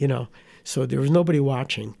 so there was nobody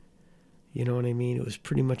watching. You know what I mean? It was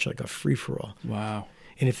pretty much like a free-for-all. Wow.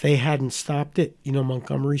 And if they hadn't stopped it,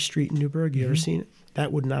 Montgomery Street in Newburgh, you ever seen it?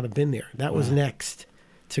 That would not have been there. That was next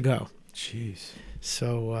to go. Jeez.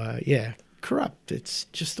 So, corrupt. It's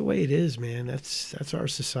just the way it is, man. That's our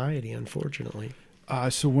society, unfortunately.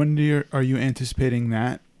 So when are you anticipating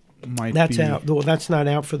that that's out? Well, that's not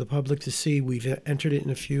out for the public to see. We've entered it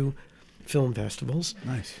in a few film festivals.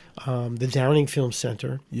 Nice. The Downing Film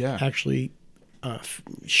Center actually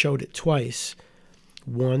showed it twice.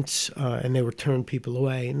 Once, and they were turned people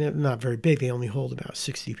away, and they're not very big. They only hold about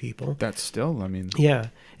 60 people. That's still, I mean... Yeah,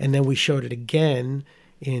 and then we showed it again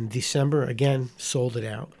in December. Again, sold it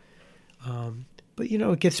out. But,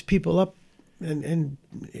 it gets people up, and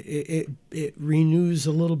it renews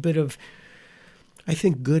a little bit of, I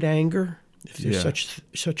think, good anger, if there's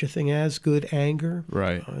such a thing as good anger.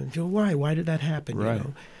 Right. Why did that happen? Right.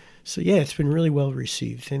 So, it's been really well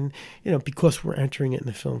received. And, because we're entering it in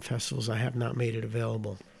the film festivals, I have not made it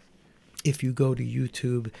available. If you go to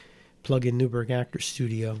YouTube, plug in Newburgh Actors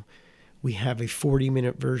Studio, we have a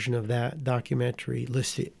 40-minute version of that documentary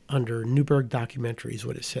listed under Newburgh Documentaries,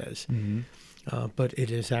 what it says. Mm-hmm. But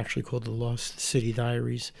it is actually called The Lost City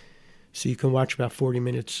Diaries. So you can watch about 40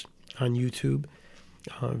 minutes on YouTube.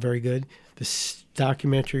 Very good. This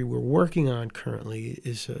documentary we're working on currently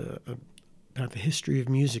is about the history of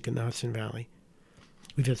music in the Hudson Valley.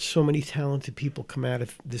 We've had so many talented people come out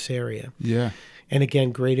of this area. Yeah. And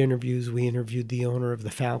again, great interviews. We interviewed the owner of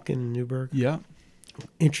the Falcon in Newburgh. Yeah.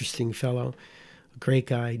 Interesting fellow. Great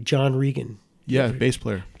guy. John Regan. Yeah, bass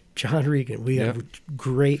player. John Regan. We had a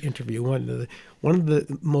great interview. One of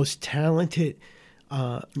the most talented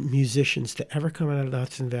musicians to ever come out of the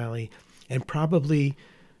Hudson Valley, and probably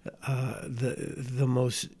the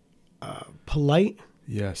most polite,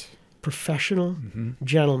 professional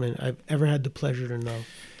gentleman I've ever had the pleasure to know.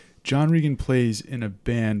 John Regan plays in a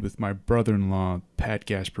band with my brother-in-law, Pat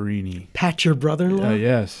Gasparini. Pat, your brother-in-law?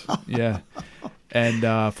 Yes, yeah.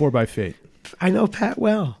 And 4 by Fate. I know Pat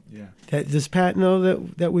well. Yeah. Does Pat know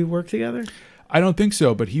that we work together? I don't think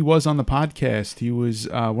so, but he was on the podcast. He was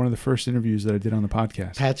one of the first interviews that I did on the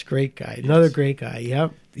podcast. Pat's a great guy. Another great guy.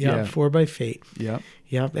 Yep. 4 by Fate.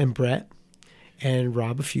 Yep. And Brett. and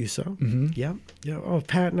Rob Affuso. Mm-hmm. Yep. Yeah. Oh,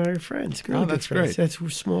 Pat and I are friends. Really that's good friends. great. That's a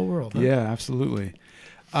small world. Huh? Yeah, absolutely.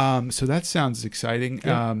 So that sounds exciting.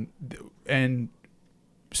 Yeah. And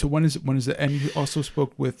so when is that? And you also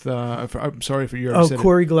spoke with, I'm sorry if you said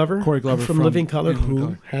Corey Glover. Corey Glover from Living Color, who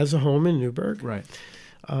Color. has a home in Newburgh. Right.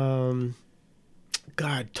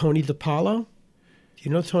 God, Tony DiPaolo. Do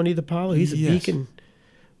you know Tony DiPaolo? He's a Beacon.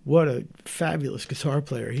 What a fabulous guitar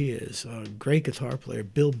player he is. A great guitar player.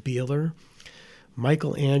 Bill Beeler,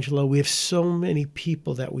 Michelangelo. We have so many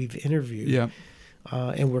people that we've interviewed. Yeah.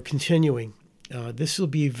 And we're continuing. This will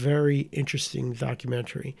be a very interesting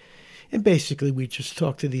documentary. And basically, we just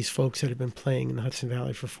talk to these folks that have been playing in the Hudson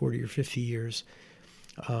Valley for 40 or 50 years.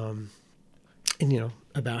 And,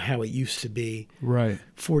 about how it used to be. Right.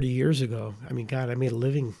 40 years ago. I mean, God, I made a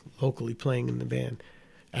living locally playing in the band,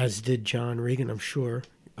 as did John Regan, I'm sure.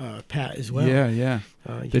 Pat as well. Yeah.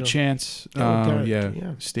 The Chance,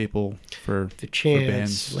 staple for the Chance, for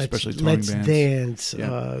bands, especially touring Let's bands. Dance,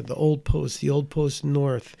 Yeah. the Old Post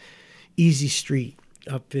North, Easy Street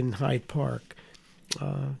up in Hyde Park.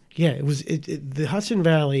 It was the Hudson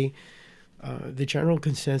Valley. The general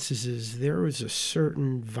consensus is there was a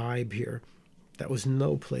certain vibe here that was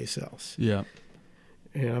no place else. Yeah.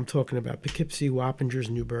 And I'm talking about Poughkeepsie, Wappingers,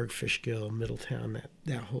 Newburgh, Fishkill, Middletown,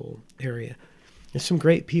 that whole area. There's some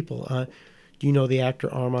great people. Do you know the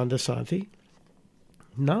actor Armand Asante?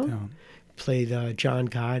 No. Played John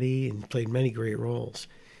Gotti and played many great roles.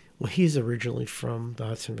 Well, he's originally from the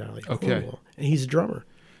Hudson Valley. Okay. Cornwall, and he's a drummer.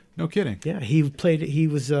 No kidding. Yeah, he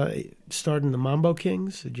was starred in the Mambo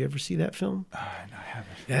Kings. Did you ever see that film? No, I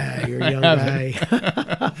haven't. Yeah, you're a young guy.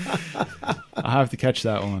 I'll have to catch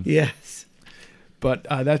that one. Yes. But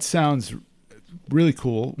that sounds really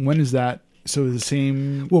cool. When is that? So the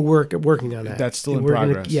same... We're working on that. That's still in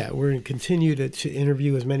progress. We're going to continue to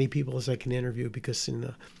interview as many people as I can interview because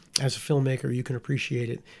as a filmmaker, you can appreciate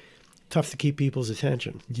it. Tough to keep people's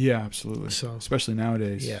attention. Yeah, absolutely. So, especially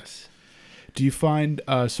nowadays. Yes. Do you find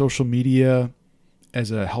social media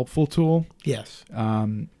as a helpful tool? Yes.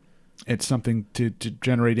 It's something to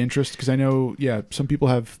generate interest? Because I know, some people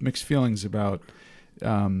have mixed feelings about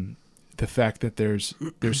the fact that there's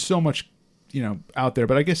so much out there,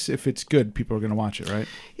 but I guess if it's good, people are going to watch it, right?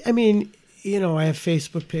 I mean, I have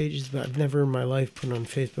Facebook pages, but I've never in my life put on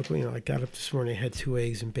Facebook. I got up this morning, I had 2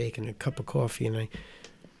 eggs and bacon and a cup of coffee, and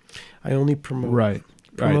I only promote. Right.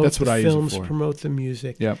 That's what I use it for. Promote the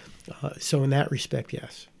music. Yep. So in that respect,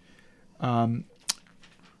 yes. And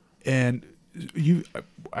because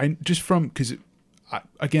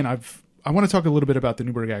I want to talk a little bit about the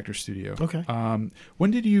Newburgh Actors Studio. Okay.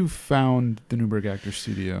 When did you found the Newburgh Actors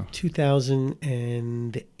Studio?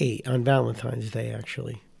 2008, on Valentine's Day,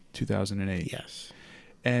 actually. 2008. Yes.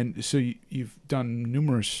 And so you've done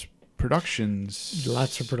numerous productions.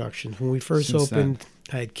 Lots of productions. When we first opened,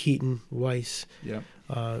 I had Keaton Weiss. Yeah.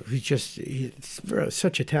 He's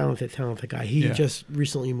such a talented guy. He just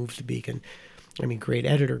recently moved to Beacon. I mean, great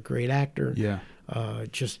editor, great actor. Yeah.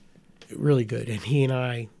 Just really good. And he and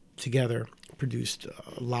I together produced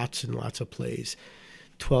lots and lots of plays.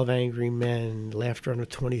 12 Angry Men, Laughter on the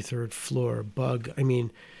 23rd Floor, Bug. I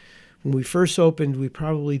mean, when we first opened, we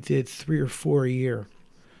probably did 3 or 4 a year.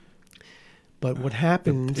 But what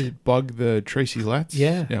happened... Did Bug the Tracy Letts?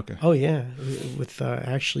 Yeah. Okay. Oh, yeah. With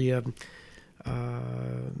actually the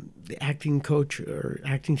acting coach or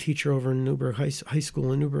acting teacher over in Newburgh High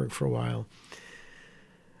School in Newburgh for a while.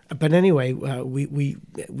 But anyway, we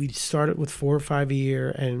started with 4 or 5 a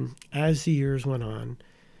year, and as the years went on,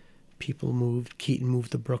 people moved. Keaton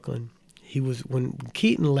moved to Brooklyn. When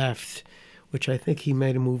Keaton left, which I think he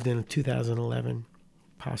might have moved in 2011,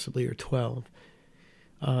 possibly, or 12.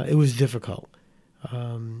 It was difficult.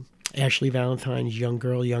 Ashley Valentine's young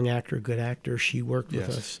girl, young actor, good actor. She worked with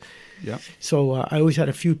us. Yeah. So I always had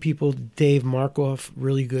a few people. Dave Markoff,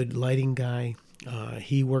 really good lighting guy.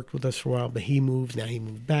 He worked with us for a while, but he moved. Now he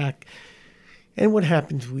moved back. And what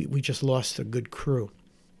happened, we just lost a good crew.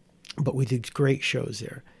 But we did great shows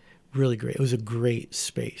there. Really great. It was a great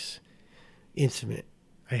space. Intimate.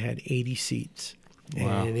 I had 80 seats.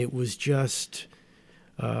 Wow. And it was just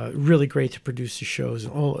really great to produce the shows.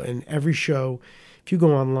 And every show, if you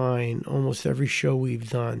go online, almost every show we've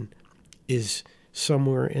done is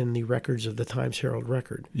somewhere in the records of the Times Herald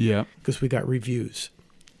Record. Yeah. Because we got reviews.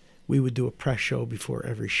 We would do a press show before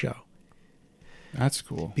every show. That's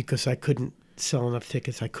cool. Because I couldn't sell enough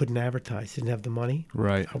tickets. I couldn't advertise. Didn't have the money.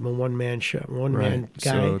 Right. I'm a one-man show, one-man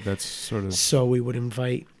guy. So that's sort of... So we would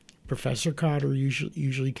invite Professor Cotter,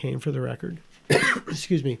 usually came for the record.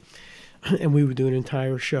 Excuse me. And we would do an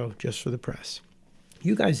entire show just for the press.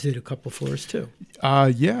 You guys did a couple for us too.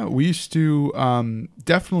 Yeah, we used to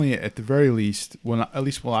definitely, at the very least, at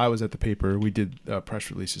least while I was at the paper, we did press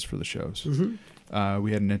releases for the shows. Mm-hmm.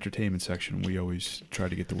 We had an entertainment section. We always tried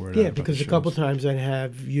to get the word out. Yeah, because a couple times I'd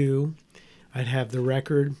have the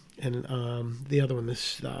Record, and the other one,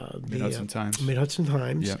 Mid-Hudson Times. Mid-Hudson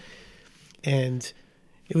Times. Yeah. And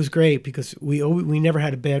it was great because we never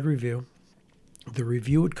had a bad review. The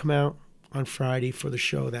review would come out on Friday for the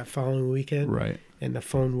show that following weekend. Right. And the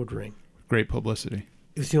phone would ring. Great publicity.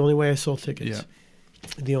 It was the only way I sold tickets. Yeah.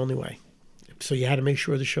 The only way. So you had to make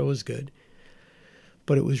sure the show was good.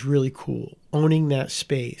 But it was really cool. Owning that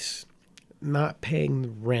space, not paying the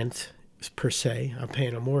rent per se. I'm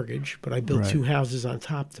paying a mortgage, but I built 2 houses on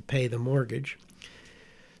top to pay the mortgage.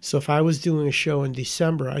 So if I was doing a show in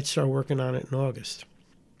December, I'd start working on it in August.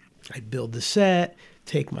 I'd build the set,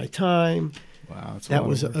 take my time. Wow. That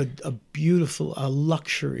was a beautiful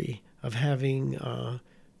luxury of having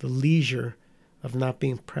the leisure of not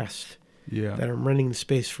being pressed. Yeah. That I'm renting the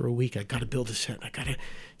space for a week. I got to build a set. I got to,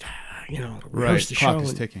 rehearse the clock show.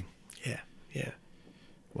 is ticking. Yeah.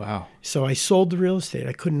 Wow. So I sold the real estate.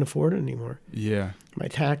 I couldn't afford it anymore. Yeah. My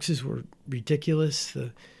taxes were ridiculous.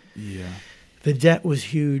 The debt was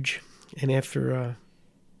huge. And after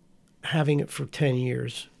having it for 10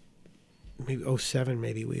 years, maybe 2007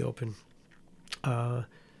 maybe we opened,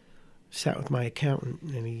 sat with my accountant,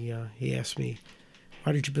 and he asked me,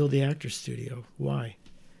 "Why did you build the Actors Studio? Why?" I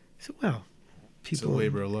said, "Well, it's a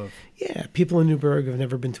labor of love." Yeah, people in Newburgh have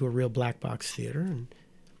never been to a real black box theater, and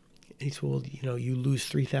he said, "Well, you lose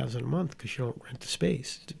 $3,000 a month because you don't rent the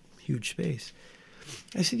space. It's a huge space."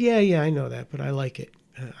 I said, "Yeah, I know that, but I like it.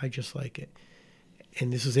 I just like it."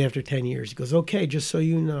 And this was after 10 years. He goes, "Okay, just so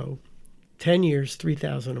you know, 10 years,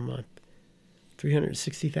 $3,000 a month,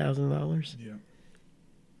 $360,000." Yeah.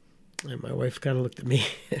 And my wife kind of looked at me.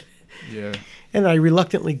 Yeah. And I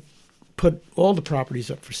reluctantly put all the properties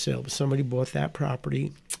up for sale, but somebody bought that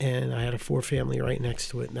property, and I had a 4-family right next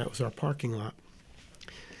to it, and that was our parking lot.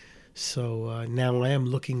 So now I am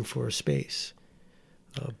looking for a space,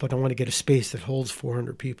 but I want to get a space that holds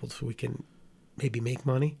 400 people so we can maybe make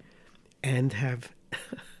money and have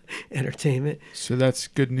entertainment. So that's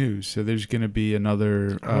good news. So there's going to be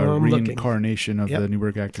another reincarnation of the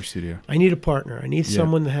Newburgh Actors Studio. I need a partner. I need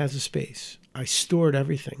someone that has a space. I stored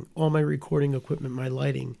everything, all my recording equipment, my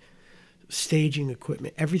lighting, staging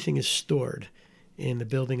equipment, everything is stored in the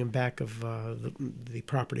building in back of the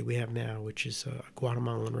property we have now, which is a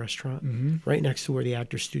Guatemalan restaurant, right next to where the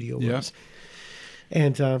Actors Studio was.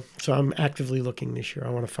 And so I'm actively looking this year. I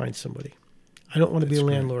want to find somebody. I don't want to be a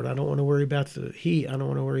landlord. I don't want to worry about the heat. I don't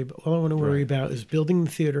want to worry about. All I want to worry about is building the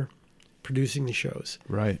theater, producing the shows.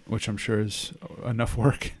 Right, which I'm sure is enough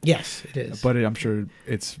work. Yes, it is. But I'm sure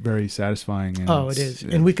it's very satisfying. And it is.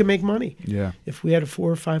 And we can make money. Yeah. If we had a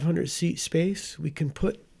 400 or 500 seat space, we can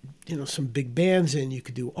put, some big bands in. You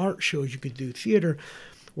could do art shows. You could do theater.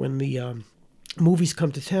 When the movies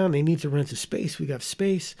come to town, they need to rent a space. We got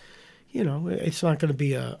space. It's not going to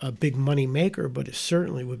be a big money maker, but it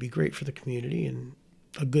certainly would be great for the community and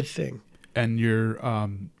a good thing. And you're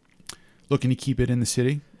looking to keep it in the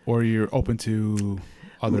city, or you're open to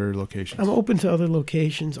other locations? I'm open to other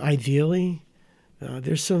locations, ideally.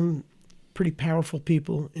 There's some pretty powerful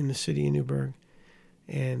people in the city of Newburgh,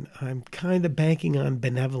 and I'm kind of banking on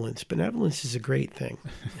benevolence. Benevolence is a great thing.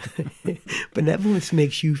 Benevolence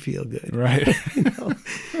makes you feel good. Right.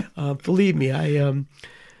 Believe me,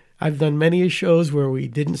 I've done many shows where we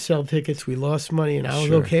didn't sell tickets, we lost money, and I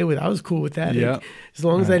was okay with it. I was cool with that. Yeah. As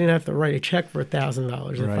long as I didn't have to write a check for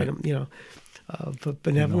 $1,000. If I don't, but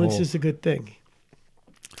benevolence is a good thing.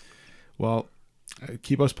 Well,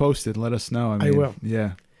 keep us posted. Let us know. I will.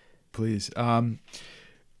 Yeah, please.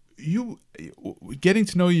 Getting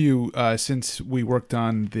to know you since we worked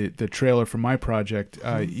on the trailer for my project,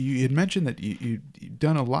 you had mentioned that you've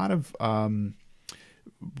done a lot of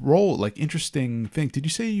interesting things. Did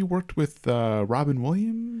you say you worked with Robin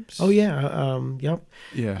Williams? Oh yeah, yep.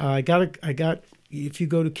 Yeah. I got. If you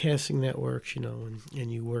go to casting networks, and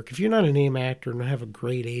you work. If you're not a name actor and have a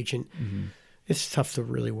great agent, it's tough to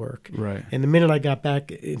really work. Right. And the minute I got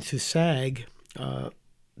back into SAG,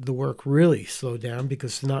 the work really slowed down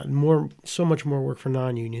because so much more work for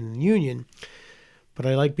non-union than union. But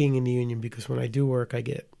I like being in the union because when I do work, I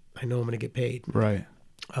know I'm going to get paid. Right.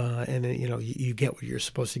 And then, you get what you're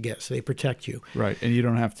supposed to get, so they protect you. Right, and you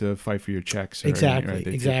don't have to fight for your checks. Exactly.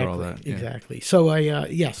 They take all that. Yeah. Exactly. So I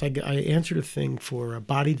answered a thing for a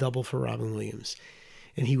body double for Robin Williams,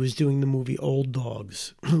 and he was doing the movie Old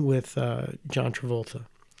Dogs with John Travolta.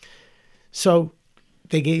 So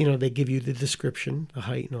they give you the description, the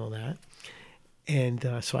height, and all that,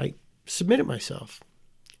 and so I submitted myself.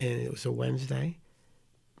 and it was a Wednesday,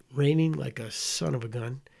 raining like a son of a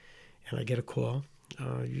gun, and I get a call.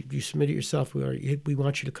 You submitted yourself. We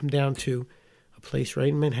want you to come down to a place right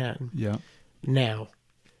in Manhattan. Yeah. Now.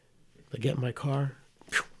 I get in my car,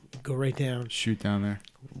 go right down. Shoot down there.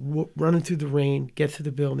 Running through the rain, get to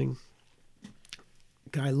the building.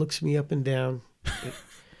 Guy looks me up and down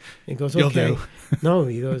and goes, okay. No,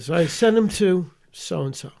 he goes, I send him to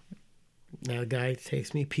so-and-so. Now the guy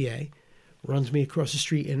takes me PA, runs me across the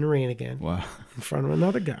street in the rain again. Wow. In front of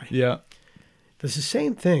another guy. Yeah. Does the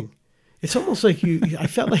same thing. It's almost like I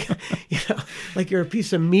felt like, like you're a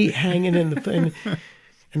piece of meat hanging in the thing.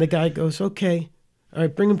 And the guy goes, okay. All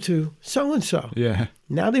right, bring him to so-and-so. Yeah.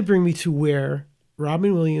 Now they bring me to where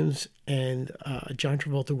Robin Williams and John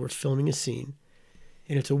Travolta were filming a scene,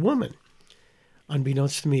 and it's a woman.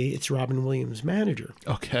 Unbeknownst to me, it's Robin Williams' manager.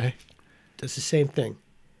 Okay. Does the same thing.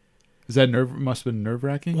 Is that must have been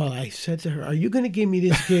nerve-wracking? Well, I said to her, are you going to give me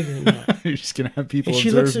this gig or not? You're just going to have people and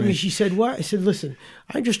she looks at me. She said, what? I said, listen,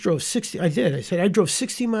 I just drove 60. I did. I said, I drove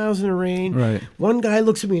 60 miles in the rain. Right. One guy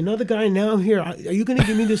looks at me, another guy, now I'm here. Are you going to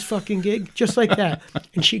give me this fucking gig? Just like that.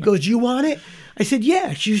 And she goes, you want it? I said,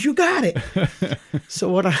 yeah. She goes, you got it.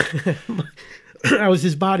 So what I was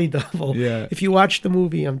his body double. Yeah. If you watch the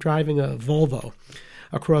movie, I'm driving a Volvo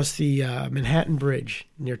across the Manhattan Bridge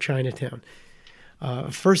near Chinatown.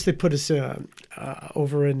 First, they put us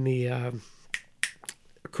over in the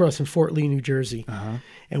across in Fort Lee, New Jersey,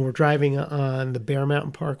 and we're driving on the Bear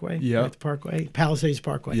Mountain Parkway. Yeah, the Parkway, Palisades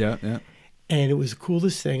Parkway. Yeah, yeah. And it was the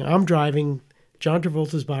coolest thing. I'm driving. John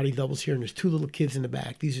Travolta's body doubles here, and there's two little kids in the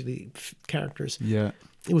back. These are the characters. Yeah.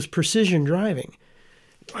 It was precision driving.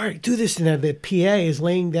 All right, do this, and then the PA is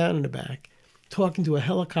laying down in the back, talking to a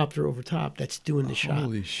helicopter over top that's doing the shot.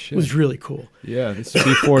 Holy shit. It was really cool. Yeah, this is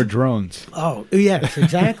before drones. Oh, yes,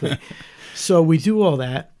 exactly. So we do all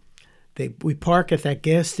that. We park at that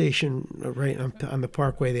gas station right on the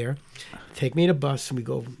parkway there, take me in a bus, and we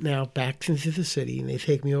go now back into the city, and they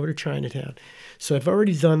take me over to Chinatown. So I've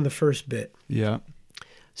already done the first bit. Yeah.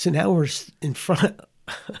 So now we're in front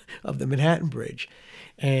of the Manhattan Bridge,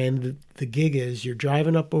 and the gig is you're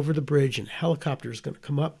driving up over the bridge, and a helicopter is going to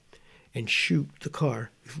come up and shoot the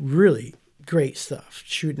car. Really great stuff,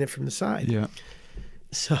 shooting it from the side. Yeah.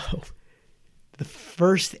 So the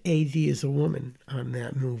first AD is a woman on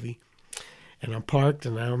that movie, and I'm parked,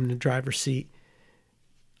 and I'm in the driver's seat.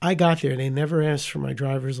 I got there, and they never asked for my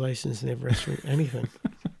driver's license, never asked for anything.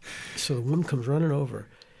 So the woman comes running over,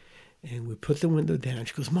 and we put the window down.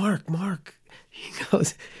 She goes, Mark. He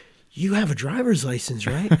goes, you have a driver's license,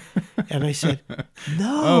 right? And I said,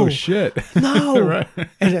 no. Oh, shit. No. Right.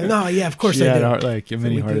 And no, yeah, of course she I did. Had like a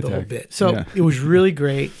mini heart attack. The whole bit. So It was really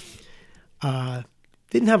great.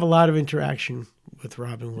 Didn't have a lot of interaction with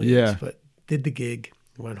Robin Williams, but did the gig,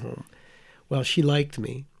 went home. Well, she liked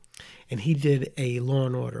me, and he did a Law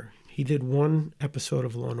and Order. He did one episode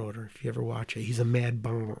of Law and Order, if you ever watch it. He's a mad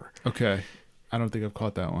bomber. Okay. I don't think I've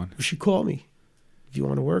caught that one. She called me. Do you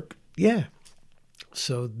want to work? Yeah.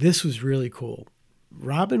 So this was really cool.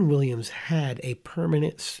 Robin Williams had a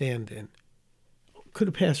permanent stand-in. Could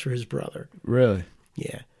have passed for his brother. Really?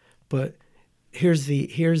 Yeah. But here's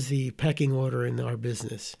the pecking order in our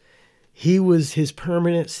business. He was his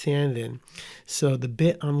permanent stand-in. So the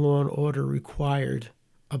bit on Law and Order required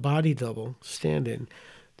a body double stand-in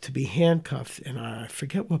to be handcuffed, and I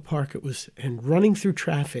forget what park it was, and running through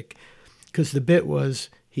traffic, because the bit was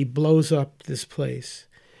he blows up this place,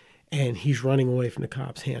 and he's running away from the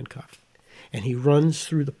cops handcuffed. And he runs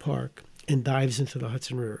through the park and dives into the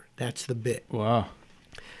Hudson River. That's the bit. Wow.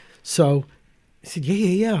 So I said,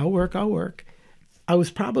 yeah, I'll work. I was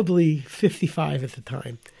probably 55 at the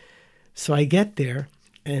time. So I get there,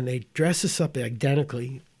 and they dress us up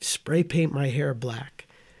identically, spray paint my hair black.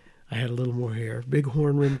 I had a little more hair, big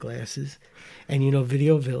horn-rimmed glasses. And,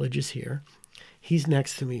 Video Village is here. He's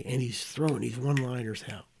next to me, and he's throwing these one-liners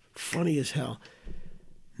out. Funny as hell.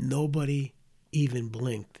 Nobody even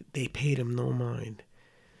blinked. They paid him no mind.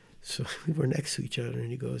 So we were next to each other, and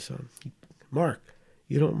he goes, Mark,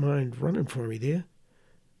 you don't mind running for me, do you?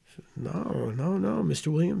 Said, no, Mr.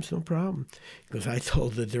 Williams, no problem. He goes, I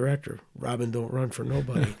told the director, Robin don't run for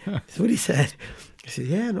nobody. That's what he said. I said,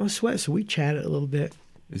 yeah, no sweat. So we chatted a little bit.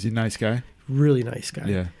 Is he a nice guy? Really nice guy.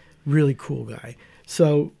 Yeah. Really cool guy.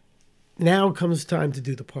 So now comes time to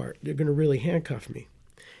do the part. They're going to really handcuff me.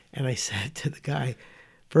 And I said to the guy,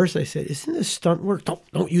 first I said, isn't this stunt work?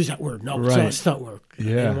 Don't use that word. No, It's not stunt work.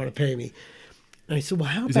 Yeah. They don't want to pay me. And I said, well,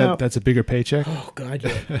 how about... that's a bigger paycheck? Oh, God,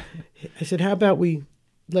 yeah. I said, how about we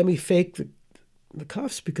let me fake the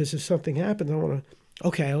cuffs, because if something happens, I want to...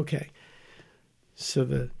 Okay. So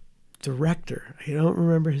the director, I don't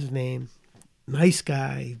remember his name, nice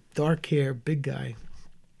guy, dark hair, big guy,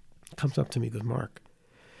 comes up to me and goes, Mark,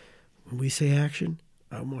 when we say action,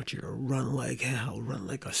 I want you to run like hell, run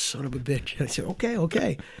like a son of a bitch. And I said,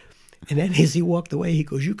 okay. And then as he walked away, he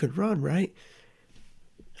goes, you can run, right?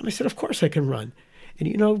 And I said, of course I can run. And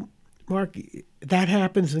you know, Mark, that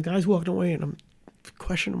happens, and the guy's walking away, and I'm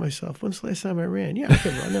questioning myself, when's the last time I ran? Yeah, I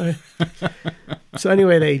can run. So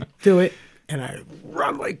anyway, they do it, and I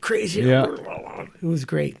run like crazy. Yeah. It was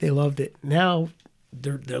great. They loved it. Now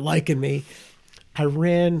they're liking me. I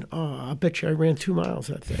ran, I bet you I ran 2 miles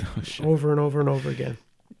that day, over and over and over again.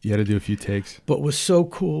 You had to do a few takes. But what was so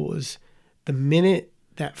cool was the minute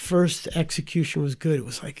that first execution was good, it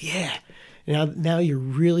was like, yeah. Now you're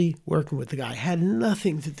really working with the guy. It had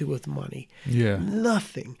nothing to do with money. Yeah.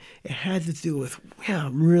 Nothing. It had to do with,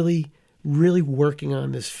 I'm really, really working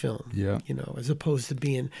on this film. Yeah. You know, as opposed to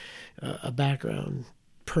being a background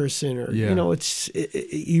person or, Yeah. you know,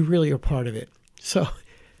 you really are part of it. So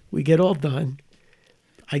we get all done.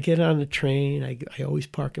 I get on the train. I always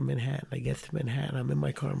park in Manhattan. I get to Manhattan. I'm in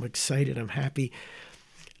my car. I'm excited. I'm happy.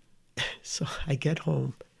 So I get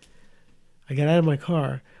home. I get out of my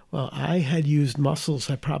car. Well, I had used muscles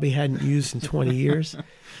I probably hadn't used in 20 years.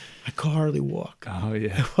 I could hardly walk. Oh,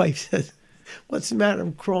 yeah. My wife says, what's the matter?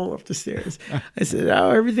 I'm crawling up the stairs. I said, oh,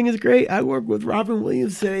 everything is great. I worked with Robin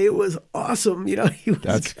Williams today. It was awesome. You know,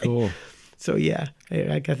 That's great. cool. So, yeah,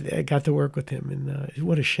 I got to work with him. And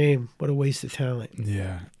what a shame. What a waste of talent.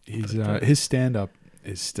 Yeah. His stand-up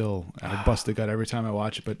is still, I bust a gut every time I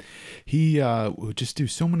watch it. But he would just do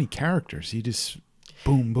so many characters. He just...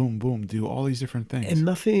 boom, boom, boom, do all these different things. And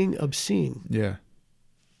nothing obscene. Yeah.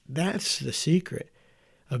 That's the secret.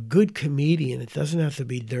 A good comedian, it doesn't have to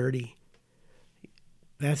be dirty.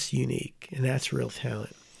 That's unique, and that's real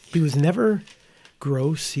talent. He was never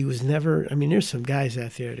gross. He was never, I mean, there's some guys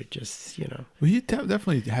out there that just, you know. Well, he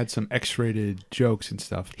definitely had some X-rated jokes and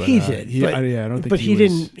stuff. But, he did. I don't think but he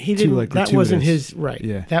didn't, like, that wasn't his, right.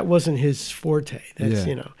 Yeah. That wasn't his forte. That's,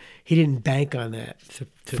 you know, he didn't bank on that to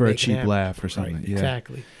for make a cheap laugh or something. Right, yeah.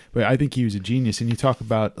 Exactly. But I think he was a genius. And you talk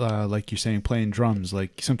about, like you're saying, playing drums.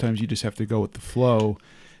 Like sometimes you just have to go with the flow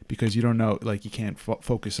because you don't know, like you can't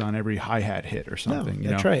focus on every hi-hat hit or something.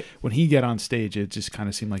 No, that's right. When he got on stage, it just kind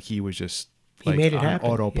of seemed like he was just he made it on happen.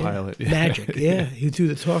 autopilot. Yeah. Magic, yeah. He'd do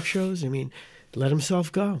the talk shows. I mean, let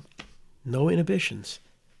himself go. No inhibitions.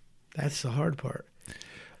 That's the hard part.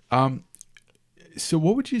 So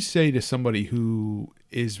what would you say to somebody who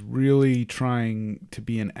is really trying to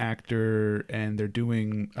be an actor and they're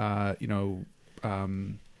doing,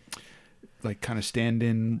 like kind of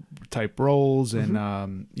stand-in type roles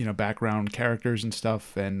and, background characters and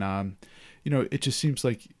stuff. And, it just seems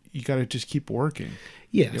like you got to just keep working.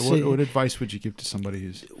 Yeah. What advice would you give to somebody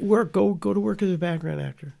who's... Go to work as a background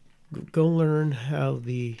actor. Go learn how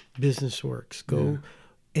the business works. Go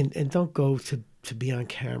and don't go to be on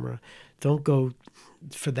camera. Don't go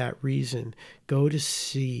for that reason. Go to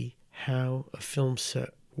see how a film set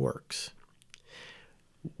works.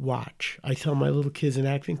 Watch. I tell my little kids in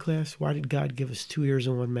acting class, why did God give us 2 ears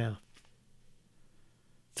and 1 mouth?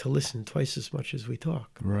 To listen twice as much as we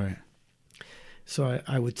talk. Right. So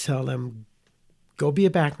I would tell them, go be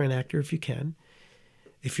a background actor if you can.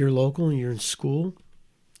 If you're local and you're in school,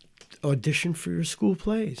 audition for your school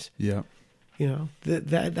plays. Yeah. You know,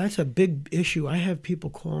 that's a big issue. I have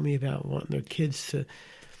people call me about wanting their kids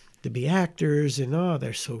to be actors and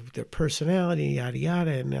their personality, yada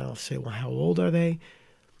yada. And I'll say, well, how old are they?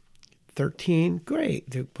 13.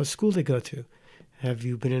 Great. What school they go to? Have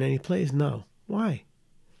you been in any plays? No. Why?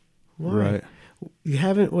 Right. You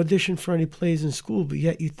haven't auditioned for any plays in school, but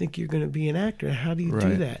yet you think you're going to be an actor. How do you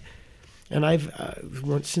do that? And I've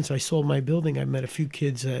since I sold my building, I met a few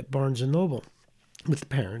kids at Barnes and Noble with the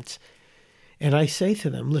parents. And I say to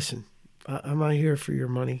them, listen, I'm not here for your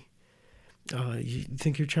money. You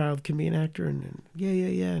think your child can be an actor? And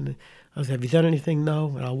yeah. And I was, have you done anything?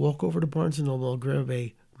 No. And I'll walk over to Barnes & Noble, I'll grab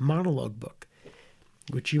a monologue book,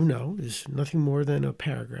 which is nothing more than a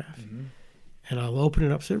paragraph. Mm-hmm. And I'll open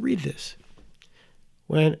it up and say, read this.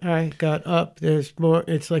 When I got up, there's more.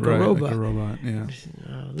 It's like a robot. Like a robot, yeah.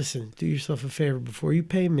 Listen, do yourself a favor. Before you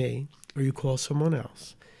pay me or you call someone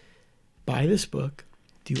else, buy this book.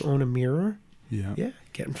 Do you own a mirror? Yeah. Yeah,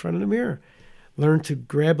 get in front of the mirror. Learn to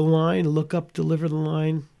grab a line, look up, deliver the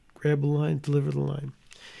line, grab a line, deliver the line.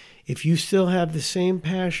 If you still have the same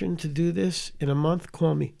passion to do this in a month,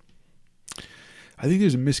 call me. I think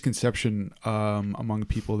there's a misconception among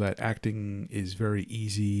people that acting is very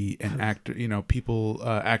easy, and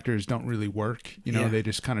actors don't really work. They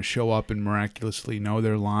just kind of show up and miraculously know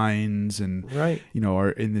their lines, and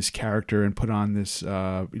are in this character and put on this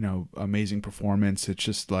amazing performance. It's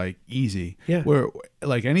just like easy. Yeah. Where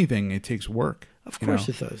like anything, it takes work. Of course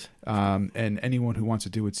it does. And anyone who wants to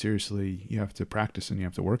do it seriously, you have to practice and you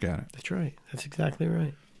have to work at it. That's right. That's exactly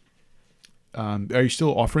right. Are you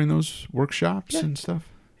still offering those workshops and stuff?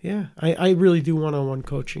 Yeah. I really do one-on-one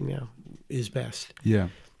coaching now is best. Yeah.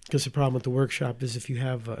 Because the problem with the workshop is if you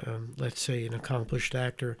have, let's say, an accomplished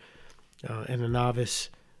actor and a novice,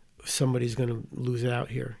 somebody's going to lose out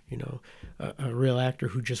here, a real actor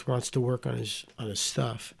who just wants to work on his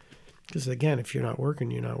stuff. Because, again, if you're not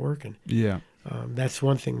working, you're not working. Yeah. That's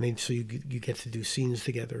one thing. So you get to do scenes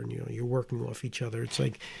together, and you're working off each other. It's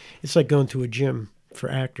like going to a gym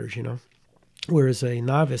for actors, Whereas a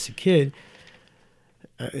novice, a kid,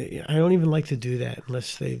 I don't even like to do that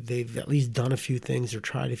unless they've at least done a few things or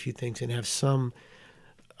tried a few things and have some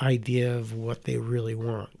idea of what they really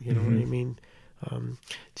want. You know what I mean?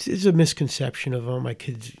 It's a misconception of my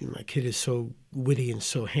kid is so witty and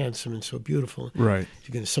so handsome and so beautiful. Right.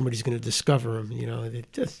 Somebody's going to discover him.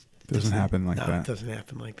 It just doesn't happen like that. No, it doesn't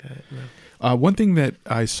happen like that. No. One thing that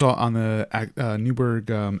I saw on the Newburgh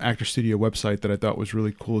Actors Studio website that I thought was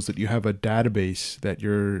really cool is that you have a database that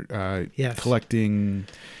you're collecting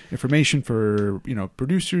information for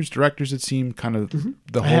producers, directors. It seemed kind of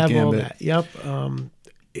the whole I have gambit. all that. Yep.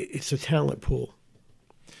 It's a talent pool.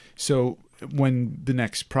 So when the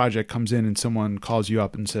next project comes in and someone calls you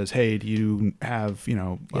up and says, "Hey, do you have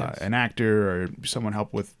an actor or someone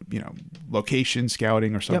help with location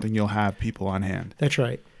scouting or something?" You'll have people on hand. That's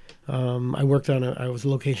right. I was a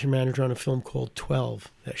location manager on a film called 12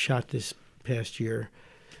 that shot this past year.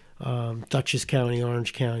 Dutchess County,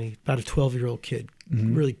 Orange County, about a 12-year-old kid.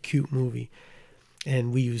 Really cute movie.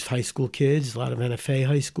 And we used high school kids, a lot of NFA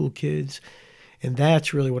high school kids. And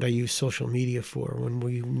that's really what I use social media for. When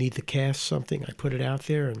we need to cast something, I put it out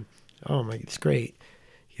there, and it's great.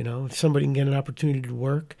 If somebody can get an opportunity to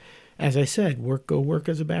work, as I said, go work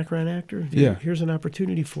as a background actor. Yeah. Here's an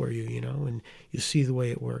opportunity for you, and you'll see the way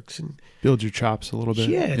it works and build your chops a little bit.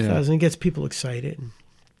 Yeah, it does, and it gets people excited. And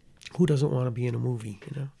who doesn't want to be in a movie?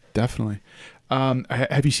 Definitely.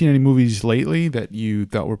 Have you seen any movies lately that you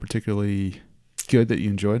thought were particularly good that you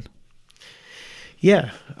enjoyed? Yeah,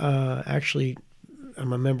 actually.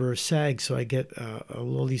 I'm a member of SAG, so I get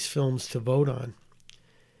all these films to vote on.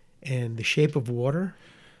 And The Shape of Water.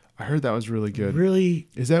 I heard that was really good. Really?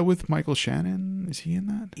 Is that with Michael Shannon? Is he in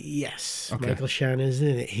that? Yes. Okay. Michael Shannon is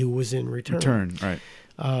in it. He was in Return.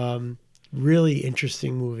 Right. Really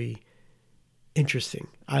interesting movie. Interesting.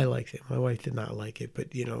 I liked it. My wife did not like it, but,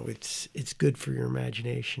 it's good for your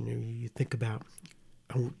imagination. You think about,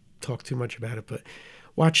 I won't talk too much about it, but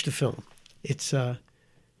watch the film. It's a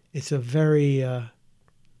very...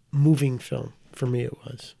 moving film for me. It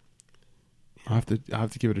was. I'll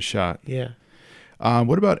have to give it a shot. Yeah.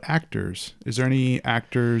 What about actors? Is there any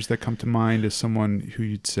actors that come to mind as someone who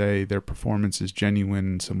you'd say their performance is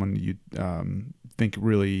genuine, someone you'd think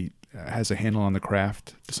really has a handle on the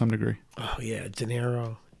craft to some degree? Oh yeah, De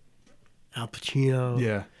Niro, Al Pacino.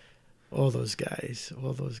 Yeah. All those guys.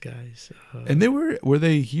 And were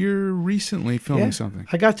they here recently filming something?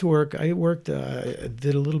 I got to work. I worked,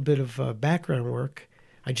 did a little bit of background work.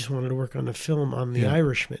 I just wanted to work on a film on The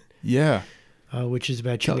Irishman. Yeah. Which is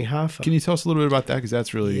about Jimmy Hoffa. Can you tell us a little bit about that? Because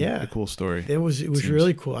that's really a cool story. It was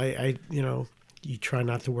really cool. You try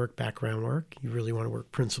not to work background work. You really want to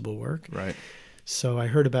work principal work. Right. So I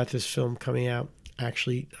heard about this film coming out.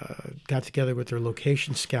 Actually, got together with their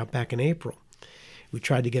location scout back in April. We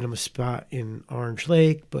tried to get him a spot in Orange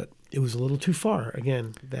Lake, but it was a little too far.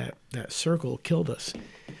 Again, that circle killed us.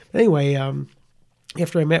 Anyway,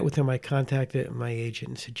 after I met with him, I contacted my agent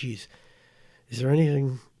and said, "Geez, is there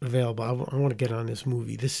anything available? I want to get on this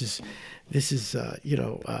movie. This is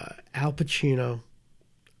Al Pacino,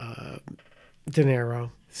 De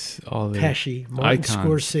Niro, Pesci, Martin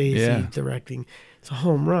Scorsese directing. It's a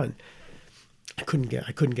home run." I couldn't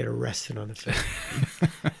get arrested on the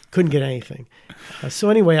film. Couldn't get anything. So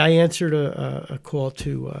anyway, I answered a call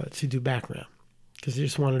to do background because I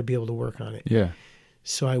just wanted to be able to work on it. Yeah.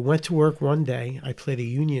 So I went to work one day. I played a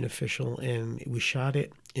union official, and we shot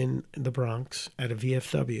it in the Bronx at a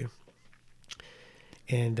VFW.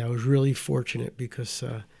 And I was really fortunate because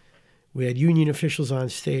we had union officials on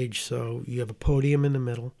stage. So you have a podium in the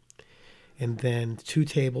middle, and then 2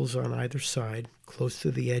 tables on either side, close to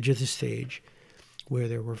the edge of the stage, where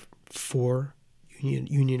there were 4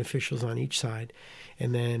 union officials on each side,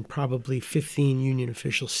 and then probably 15 union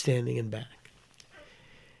officials standing in back.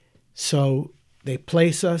 So they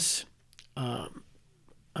place us. I'm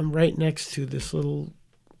right next to this little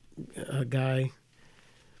guy,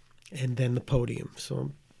 and then the podium.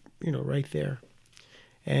 So I'm, right there.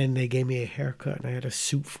 And they gave me a haircut, and I had a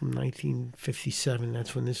suit from 1957.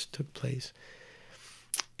 That's when this took place.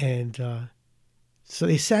 And so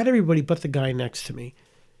they sat everybody but the guy next to me.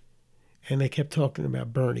 And they kept talking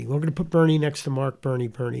about Bernie. We're going to put Bernie next to Mark,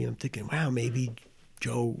 Bernie. And I'm thinking, wow, maybe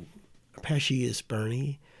Joe Pesci is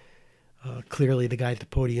Bernie. Clearly, the guy at the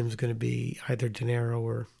podium is going to be either De Niro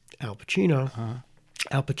or Al Pacino. Uh-huh.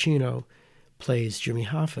 Al Pacino plays Jimmy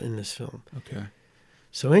Hoffa in this film. Okay.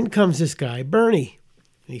 So in comes this guy, Bernie.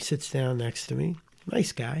 And he sits down next to me.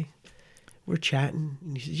 Nice guy. We're chatting.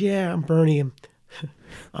 And he says, yeah, I'm Bernie.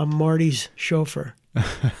 I'm Marty's chauffeur.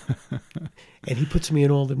 And he puts me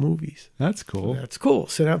in all the movies. That's cool. That's cool.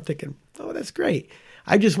 So now I'm thinking, oh, that's great.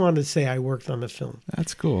 I just wanted to say I worked on the film.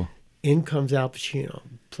 That's cool. In comes Al Pacino.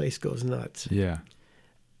 Place goes nuts. Yeah.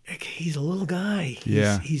 He's a little guy.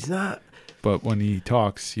 He's not. But when he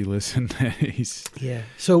talks, you listen. He's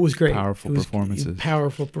So it was great. Powerful performances.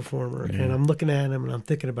 Powerful performer. Yeah. And I'm looking at him and I'm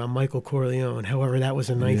thinking about Michael Corleone. However, that was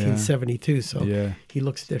in 1972, so he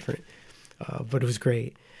looks different. But it was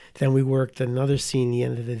great. Then we worked another scene at the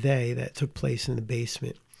end of the day that took place in the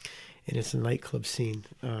basement. And it's a nightclub scene.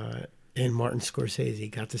 And Martin Scorsese.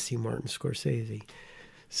 Got to see Martin Scorsese.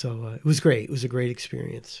 So it was great. It was a great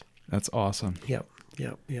experience. That's awesome. Yep.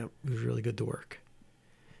 It was really good to work.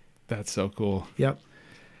 That's so cool. Yep.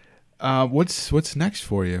 What's next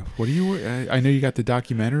for you? What do you? I know you got the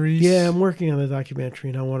documentaries. Yeah, I'm working on the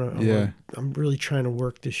documentary, and I'm really trying to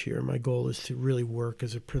work this year. My goal is to really work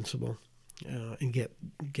as a principal, and get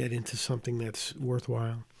into something that's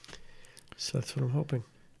worthwhile. So that's what I'm hoping.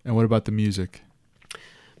 And what about the music?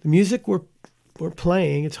 The music we're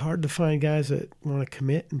playing. It's hard to find guys that want to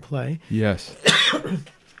commit and play. Yes.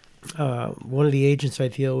 One of the agents I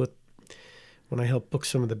deal with, when I help book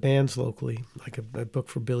some of the bands locally, like I book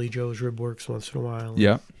for Billy Joe's Ribworks once in a while.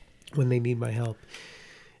 Yeah. When they need my help.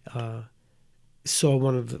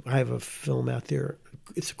 So I have a film out there.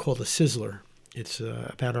 It's called A Sizzler. It's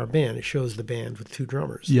about our band. It shows the band with two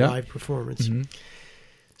drummers, live performance. Mm-hmm.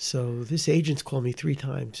 So this agent's called me 3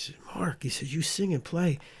 times. Mark, he says, you sing and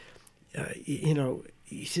play.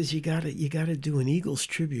 He says you gotta do an Eagles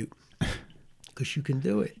tribute because you can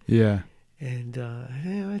do it. Yeah. And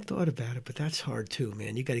I thought about it, but that's hard too,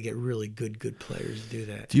 man. You got to get really good players to do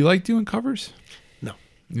that. Do you like doing covers? No.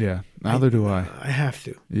 Yeah, neither do I. I have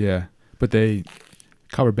to. Yeah, but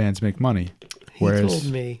cover bands make money. He told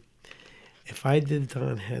me if I did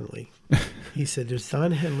Don Henley, he said there's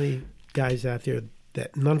Don Henley guys out there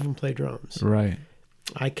that none of them play drums. Right.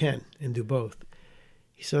 I can and do both.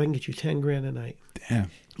 He said I can get you $10,000 a night. Damn.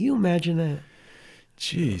 Can you imagine that?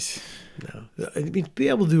 Jeez. No. I mean, to be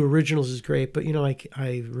able to do originals is great, but,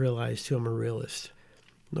 I realize, too, I'm a realist.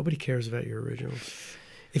 Nobody cares about your originals.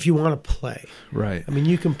 If you want to play. Right. I mean,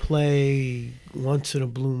 you can play once in a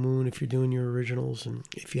blue moon if you're doing your originals, and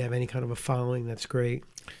if you have any kind of a following, that's great.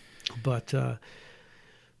 But to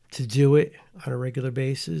do it on a regular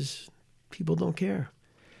basis, people don't care.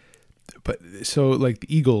 But, so, like,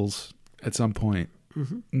 the Eagles, at some point,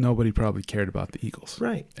 mm-hmm. Nobody probably cared about the Eagles.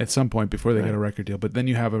 Right. At some point before they got a record deal. But then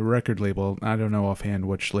you have a record label. I don't know offhand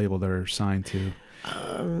which label they're signed to.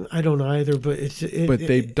 I don't either, but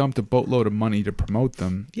they dumped a boatload of money to promote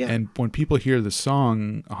them. Yeah. And when people hear the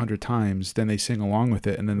song 100 times, then they sing along with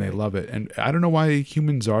it and then they love it. And I don't know why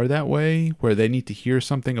humans are that way, where they need to hear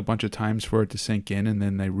something a bunch of times for it to sink in, and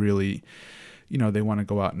then they really... they want to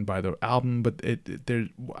go out and buy the album, but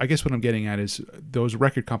I guess what I'm getting at is those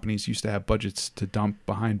record companies used to have budgets to dump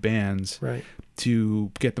behind bands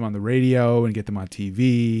to get them on the radio and get them on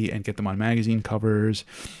TV and get them on magazine covers.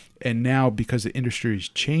 And now, because the industry's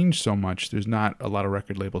changed so much, there's not a lot of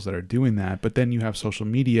record labels that are doing that. But then you have social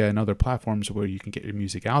media and other platforms where you can get your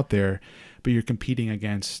music out there, but you're competing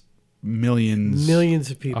against millions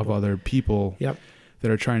of people, of other people. Yep. That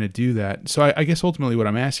are trying to do that. So I guess ultimately what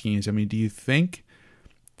I'm asking is, do you think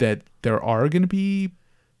that there are going to be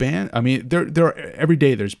bands? There are, every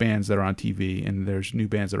day there's bands that are on TV and there's new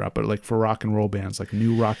bands that are out, but like for rock and roll bands, like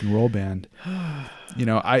new rock and roll band,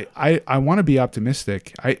 I want to be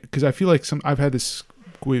optimistic. Because I feel like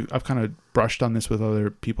I've kind of brushed on this with other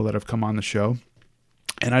people that have come on the show,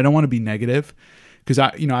 and I don't want to be negative. Because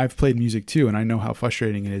I've played music too, and I know how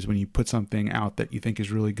frustrating it is when you put something out that you think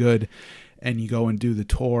is really good, and you go and do the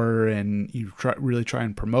tour, and you really try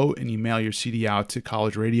and promote, and you mail your CD out to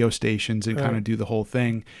college radio stations and kind of do the whole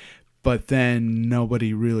thing, but then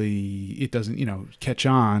nobody really, it doesn't, catch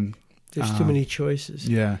on. There's too many choices.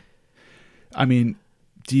 Yeah.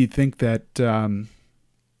 Do you think that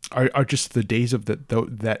are just the days of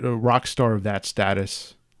that rock star of that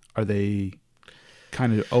status, are they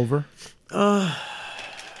kind of over? I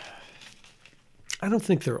don't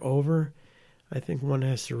think they're over. I think one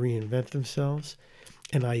has to reinvent themselves.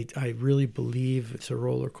 And I really believe it's a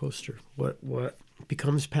roller coaster. What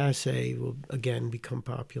becomes passé will again become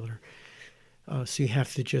popular. So you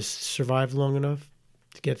have to just survive long enough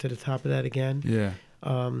to get to the top of that again. Yeah.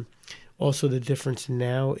 Also, the difference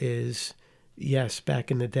now is, yes,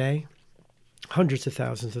 back in the day, hundreds of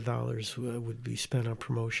thousands of dollars would be spent on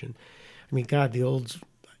promotion. I mean, God, the old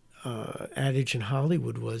adage in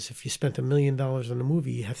Hollywood was if you spent $1 million on a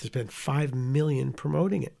movie, you have to spend $5 million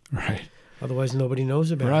promoting it. Right. Otherwise, nobody knows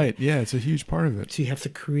about it. Right. Yeah, it's a huge part of it. So you have to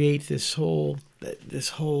create this whole.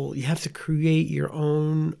 You have to create your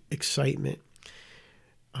own excitement,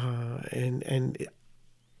 and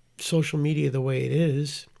social media the way it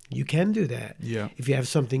is. You can do that. Yeah. If you have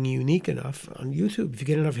something unique enough on YouTube, if you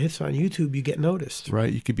get enough hits on YouTube, you get noticed.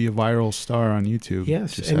 Right. You could be a viral star on YouTube.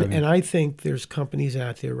 Yes. And I think there's companies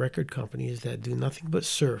out there, record companies, that do nothing but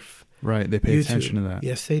surf. Right. They pay YouTube. attention to that.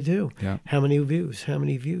 Yes, they do. Yeah. How many views? How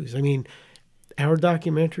many views? I mean, our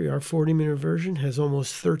documentary, our 40-minute version, has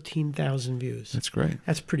almost 13,000 views. That's great.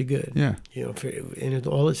 That's pretty good. Yeah. And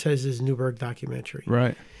all it says is Newburgh documentary.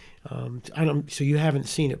 Right. So you haven't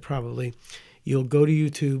seen it probably. You'll go to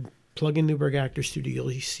YouTube, plug in Newburgh Actors Studio.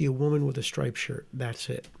 You'll see a woman with a striped shirt. That's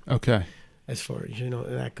it. Okay. As far as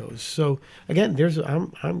that goes. So again,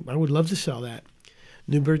 I would love to sell that.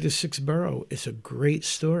 Newburgh, the Sixth Borough. It's a great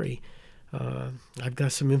story. I've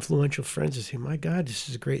got some influential friends that say, "My God, this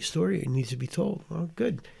is a great story. It needs to be told." Well,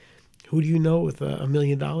 good. Who do you know with $1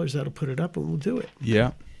 million that'll put it up, and we'll do it?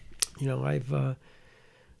 Yeah. I've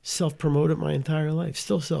self-promoted my entire life.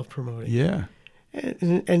 Still self-promoting. Yeah.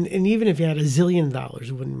 And even if you had $1 zillion,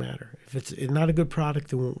 it wouldn't matter. If it's not a good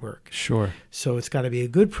product, it won't work. Sure. So it's got to be a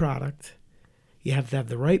good product. You have to have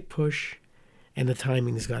the right push, and the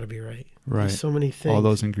timing's got to be right. Right. There's so many things. All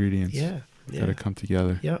those ingredients. Yeah. Got to come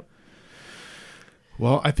together. Yep.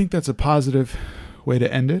 Well, I think that's a positive way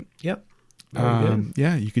to end it. Yep. Very good.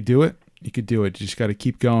 Yeah, you could do it. You could do it. You just got to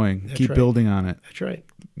keep going. That's keep right. building on it. That's right.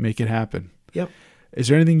 Make it happen. Yep. Is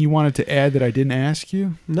there anything you wanted to add that I didn't ask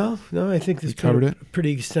you? No. I think this covered a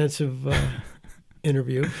pretty extensive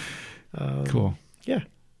interview. Cool. Yeah.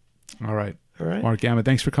 All right. All right. Mark Gamet,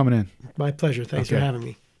 thanks for coming in. My pleasure. Thanks for having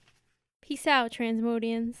me. Peace out,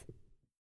 Transmodians.